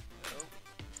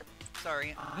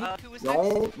 Who was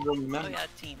Don't next? remember. Oh yeah,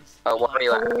 teams.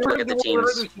 Wario, look at the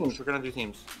teams. We're gonna do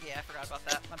teams. Yeah, I forgot about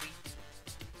that. Maybe.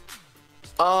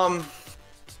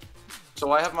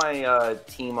 So I have my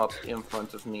team up in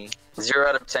front of me. 0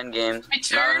 out of 10 games.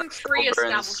 Return free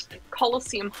establishment.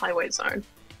 Coliseum Highway Zone.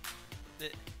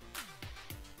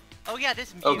 Oh yeah,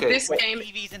 this game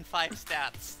EVs and 5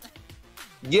 stats.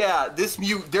 Yeah,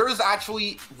 there is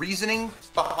actually reasoning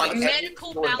behind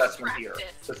medical every investment malpractice. here.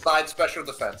 Besides special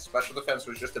defense. Special defense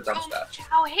was just a dumb stat.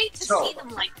 I hate to see them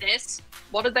like this.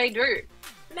 What did they do?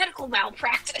 Medical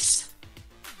malpractice.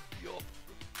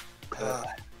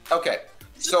 Okay,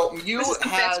 so Mew This is the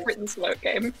has... best written slow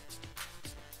game.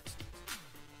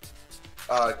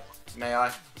 May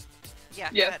I? Yeah,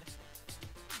 Yeah. go ahead.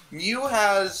 Mew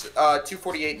has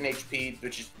 248 in HP,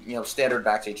 which is standard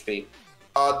max HP.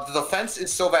 The defense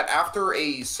is so that after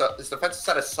his defense is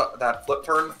at that flip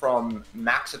turn from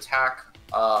max attack,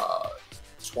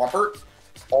 Swampert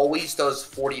always does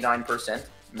 49%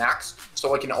 max,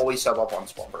 so I can always sub up on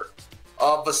Swampert.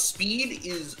 The speed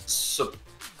is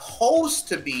supposed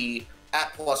to be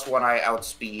at +1. I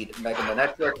outspeed Mega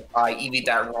Manectric. I EV'd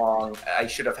that wrong. I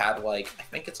should have had I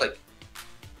think it's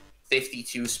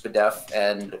 152 SPDEF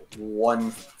and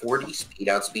 140 speed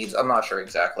outspeeds. I'm not sure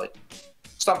exactly.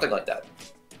 Something like that.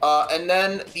 And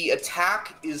then the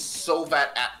attack is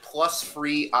Sovat at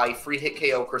 +3. I free hit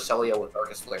KO Cresselia with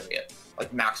Darkest Lariat.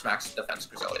 Like max defense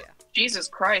Cresselia. Jesus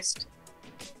Christ.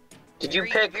 Did you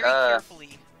pick very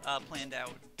carefully planned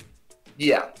out?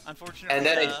 Yeah. Unfortunately, and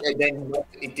then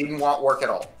it didn't work at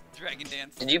all. Dragon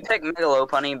Dance. Did you pick Mega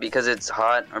Lopunny because it's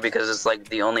hot, or because it's like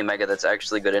the only Mega that's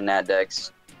actually good in Nat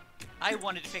Dex? I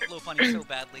wanted to pick Lopunny so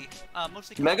badly.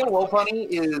 Mostly Mega Lopunny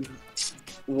is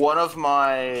one of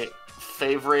my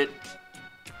favorite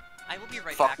I will be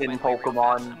right fucking back, by the way,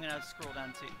 Pokemon. I'm gonna scroll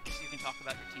down so you can talk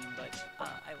about your team, but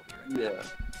I will be right back.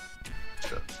 Yeah.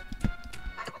 Sure.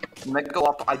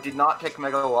 I did not pick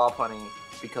Mega Lopunny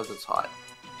because it's hot.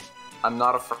 I'm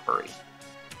not a furry.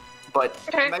 But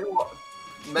Okay. Mega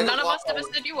None of us ever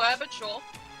said you were, but sure.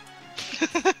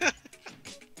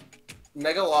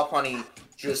 Mega Lopunny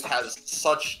just has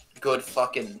such good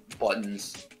fucking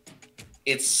buttons.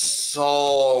 It's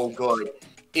so good.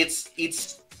 It's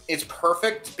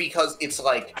perfect because it's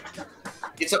like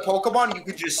it's a Pokemon you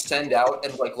could just send out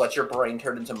and like let your brain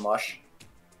turn into mush.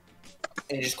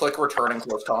 And you just click return in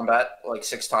close combat like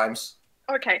 6 times.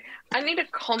 Okay, I need to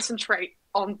concentrate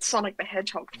on Sonic the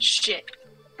Hedgehog. Shit.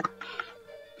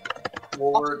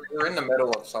 Well, we're in the middle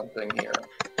of something here,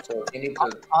 so you need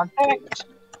to. Contact?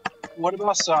 What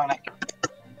about Sonic?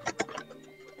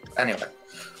 Anyway,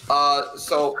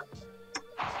 so.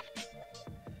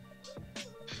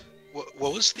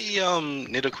 What was the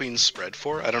Nidoqueen spread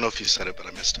for? I don't know if you said it, but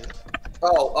I missed it.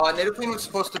 Oh, Nidoqueen was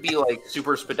supposed to be like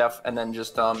super SPDEF, and then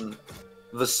just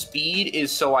the speed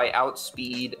is so I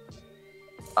outspeed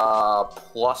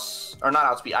plus or not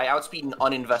outspeed. I outspeed an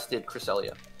uninvested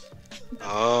Cresselia.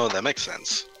 Oh, that makes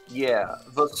sense. Yeah,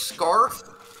 the Scarf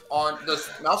on the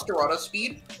Masquerada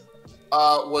speed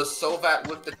was so that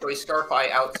with the Choice Scarf I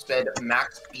outsped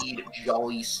max speed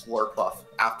Jolly Slurpuff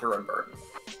after Unburden.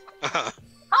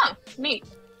 Huh, neat.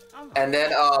 And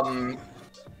then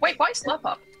Wait, why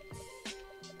Slurpuff?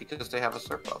 because they have a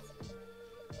Slurpuff.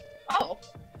 Oh.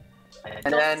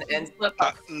 And then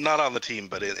Not on the team,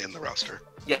 but in the roster.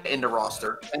 Yeah, in the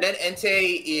roster. And then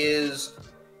Entei is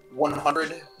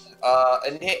 100.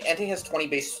 Entei has 20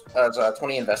 base,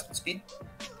 20 invested speed,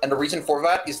 and the reason for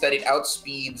that is that it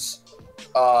outspeeds,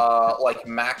 like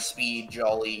max speed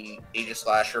Jolly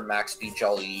Aegislasher, max speed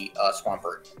Jolly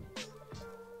Swampert,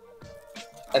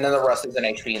 and then the rest is an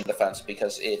HP in defense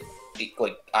because it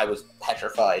like I was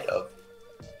petrified of,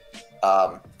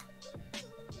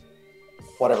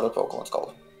 whatever the Pokemon's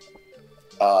called,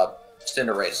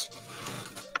 Cinderace.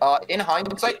 In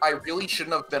hindsight, I really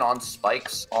shouldn't have been on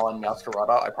spikes on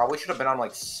Masquerada. I probably should have been on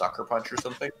like Sucker Punch or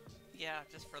something. Yeah,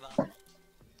 just for that.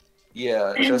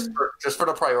 Yeah, just for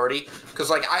the priority,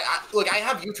 because like I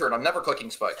have U-turn. I'm never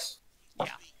clicking spikes. Yeah.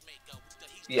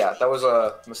 Yeah, that was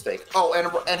a mistake. Oh,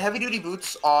 and heavy duty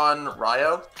boots on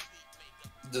Ryo,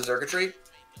 the circuitry,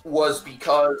 was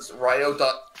because Ryo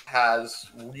has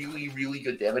really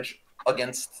good damage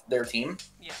against their team.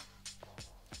 Yeah.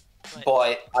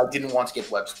 But I didn't want to get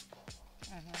webs.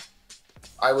 Mm-hmm.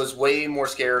 I was way more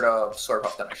scared of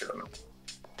Slurpuff than I should have been.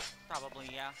 Probably,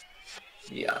 yeah.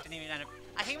 Yeah. Didn't even end up...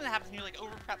 I hate when that happens and you're like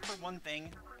over-prep for one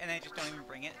thing, and then you just don't even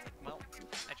bring it. It's like, well,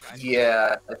 I tried.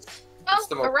 Yeah. It's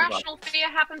the most irrational fear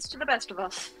happens to the best of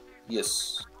us.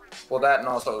 Yes. Well, that and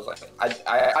also was like,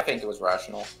 I think it was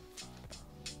rational.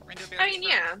 I mean,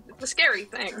 yeah, it's a scary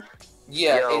thing.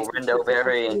 Yeah, Yo,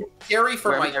 Rindoberry. Scary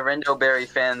for Where my are my Rindoberry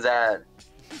fans at?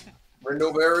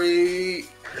 Rindoberry.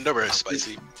 Rindoberry is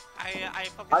spicy. I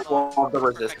love the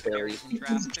resist berries.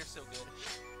 They're so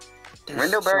good.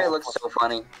 Rindoberry looks so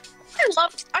funny.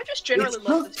 I just generally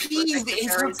love the super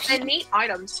berries. They're neat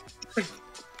items.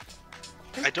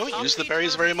 I don't use the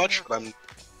berries very much, but I'm...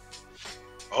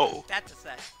 Oh. That's a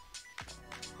set.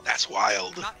 That's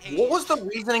wild. What was the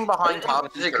reasoning behind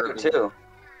Top Music too.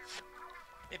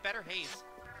 It better haze.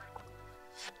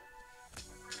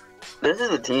 This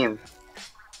is a team.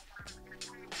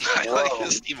 I like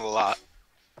this team a lot.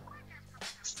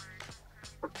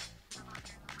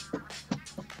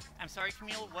 I'm sorry,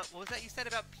 Camille, what was that you said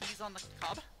about peas on the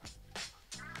cob?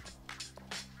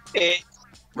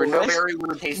 Rindoberry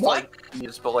would taste like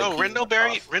peas, but like... Oh,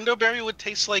 Rindoberry would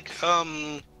taste like,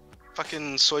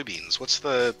 fucking soybeans. What's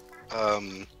the,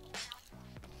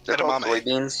 They're called edamame.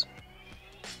 soybeans.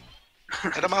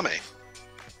 Edamame.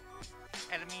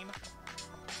 Edamame?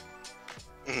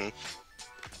 Mm-hmm.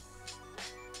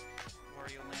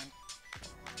 Wario Land.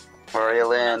 Wario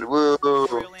Land, woo!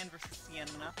 Wario Land versus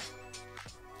Sienna.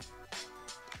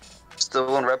 Still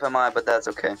won't rep MI, but that's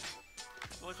okay.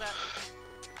 What was that?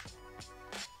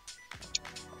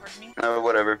 Pardon me?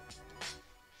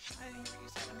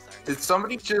 sorry. Did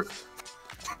somebody just...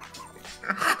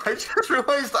 I just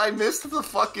realized I missed the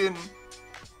fucking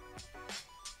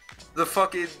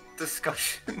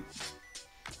discussion.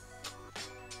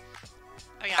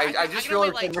 Oh yeah, I just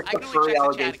realized I missed the furry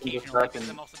allegation discussion.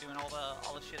 I'm also doing all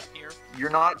the shit up here. You're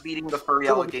not beating the furry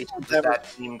allegations with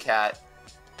that team cat.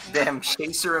 Damn,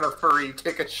 Chaser and a furry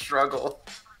pick a struggle.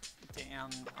 Damn,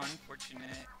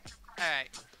 unfortunate. Alright.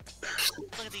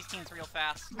 Look at these teams real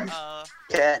fast.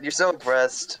 Cat, you're so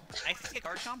oppressed. I see a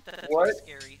Garchomp? That's What?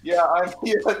 scary. Yeah,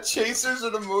 Chasers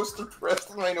are the most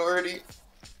oppressed minority.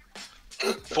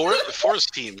 Four's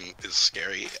team is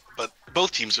scary, but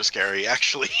both teams are scary,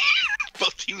 actually.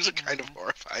 Both teams are kind of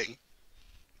horrifying.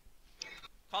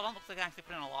 Caldon looks like they actually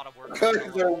put in a lot of work. Guys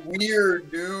are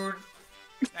weird, dude.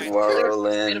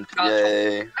 Whirlwind,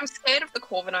 yay. I'm scared of the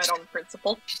Corviknight on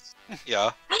principle.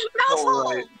 Yeah.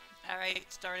 Malfoy!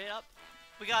 Alright, start it up.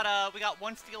 We got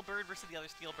one Steel Bird versus the other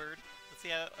Steel Bird. Let's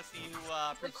see who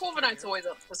the Corviknight's always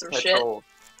up for some Let's shit. go.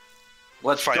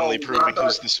 Let's finally proving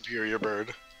who's the superior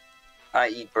bird. I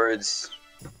eat birds.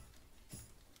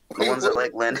 The ones that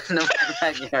like land in the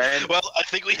backyard. Well, I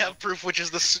think we have proof which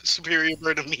is the superior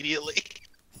bird immediately.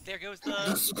 There goes the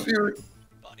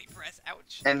body press.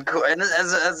 Ouch. And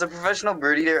as a professional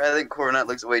bird eater, I think Corviknight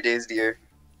looks way daisier.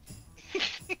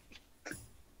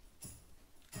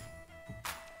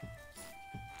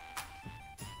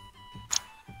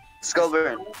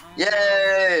 Skullburn.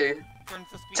 Yay!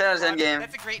 10 out of 10 game.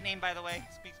 That's a great name, by the way.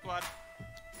 Speak Squad.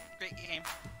 Great game.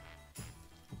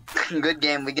 Good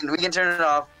game. We can turn it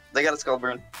off. They got a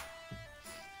Skullburn.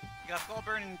 You got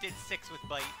Skullburn and did 6 with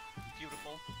Bite.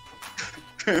 Beautiful.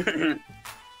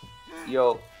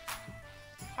 Yo,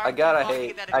 I gotta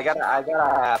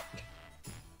ask.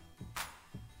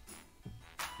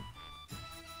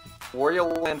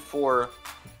 Wario Land 4,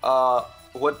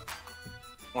 what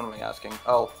am I asking?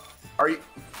 Oh, are you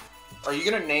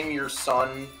gonna name your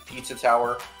son Pizza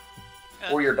Tower?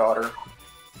 Or your daughter?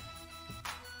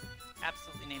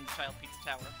 Absolutely name the child Pizza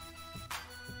Tower.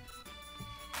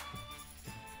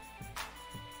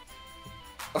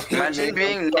 Imagine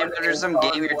being named after some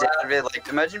game your dad made, like,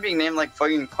 imagine being named like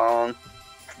fucking Kong.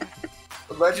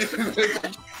 Imagine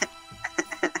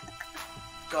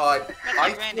God,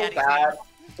 I feel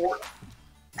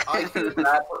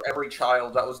bad for every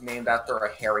child that was named after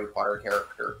a Harry Potter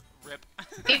character. Rip.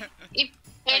 If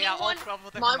anyone,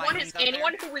 my one is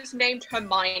anyone who was named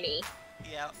Hermione.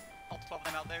 Yeah, all 12 of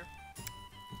them out there.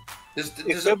 It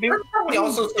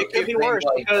could be worse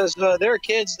because there are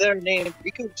kids that are named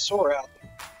Riku Sora out there.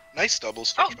 Nice double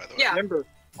switch, by the way. Yeah. Remember,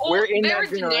 we're in that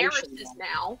generation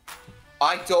now.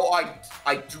 I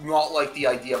do not like the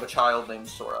idea of a child named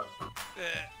Sora.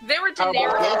 There are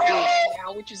Daenerys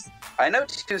now, which is... I know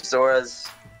 2 Soras.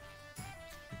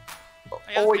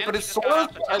 Oh wait, but it's Sora.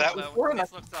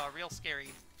 This looks real scary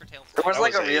for Tails. There was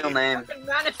like a real name.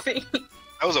 That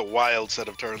was a wild set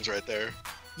of turns right there.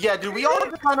 Yeah, do we all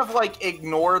have to kind of like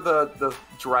ignore the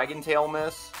Dragon Tail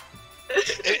miss?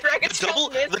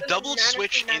 The double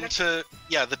switch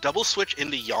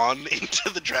into Yawn into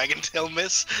the Dragon Tail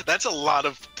miss. That's a lot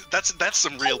of that's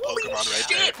some real Pokemon right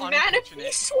there.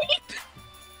 Manaphy Sweep!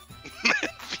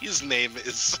 Manaphy's name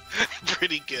is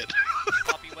pretty good.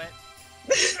 Sloppy Wet.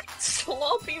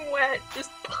 Sloppy Wet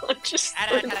just punches.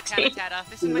 Tata.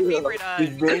 This is my favorite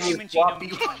human genome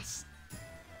sequence.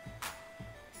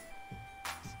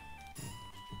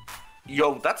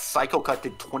 Yo, that Psycho Cut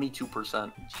did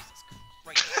 22%. Jesus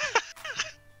Christ.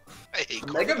 I hate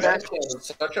Mega Man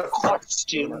is such a fuck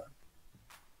stealer.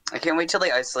 I can't wait till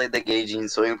they isolate the gauging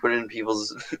so we can put it in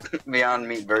people's Beyond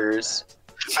Meat burgers.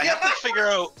 I have to figure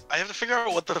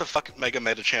out what the fuck Mega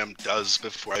Medicham does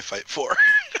before I fight 4.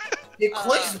 It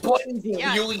clicks buttons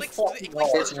really fucking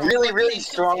hard. It's really, really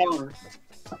strong.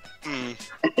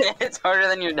 It's harder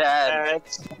than your dad.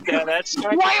 That's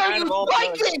Why are you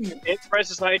fighting? It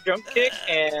presses my jump kick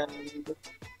and...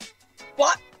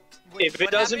 What? If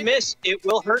it doesn't miss, it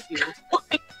will hurt you.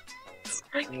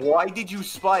 Why did you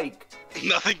spike?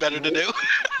 Nothing better to do.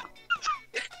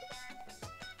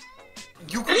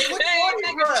 You could click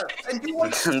and do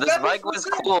what? The spike was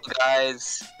cool,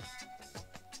 guys.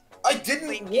 I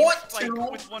didn't want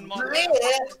to.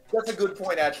 That's a good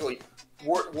point, actually.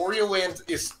 Wario Land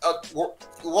is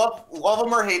love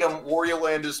him or hate him. Wario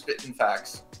Land is spitting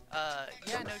facts.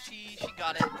 Yeah, no, she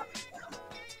got it.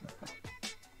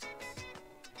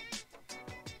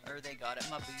 Or they got it,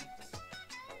 Mubby.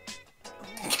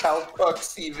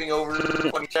 Cowpuck's heaving over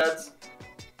 20 heads.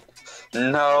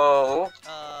 No.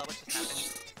 What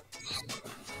just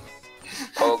happened?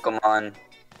 Pokemon.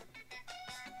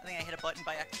 I think I hit a button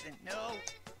by accident. No.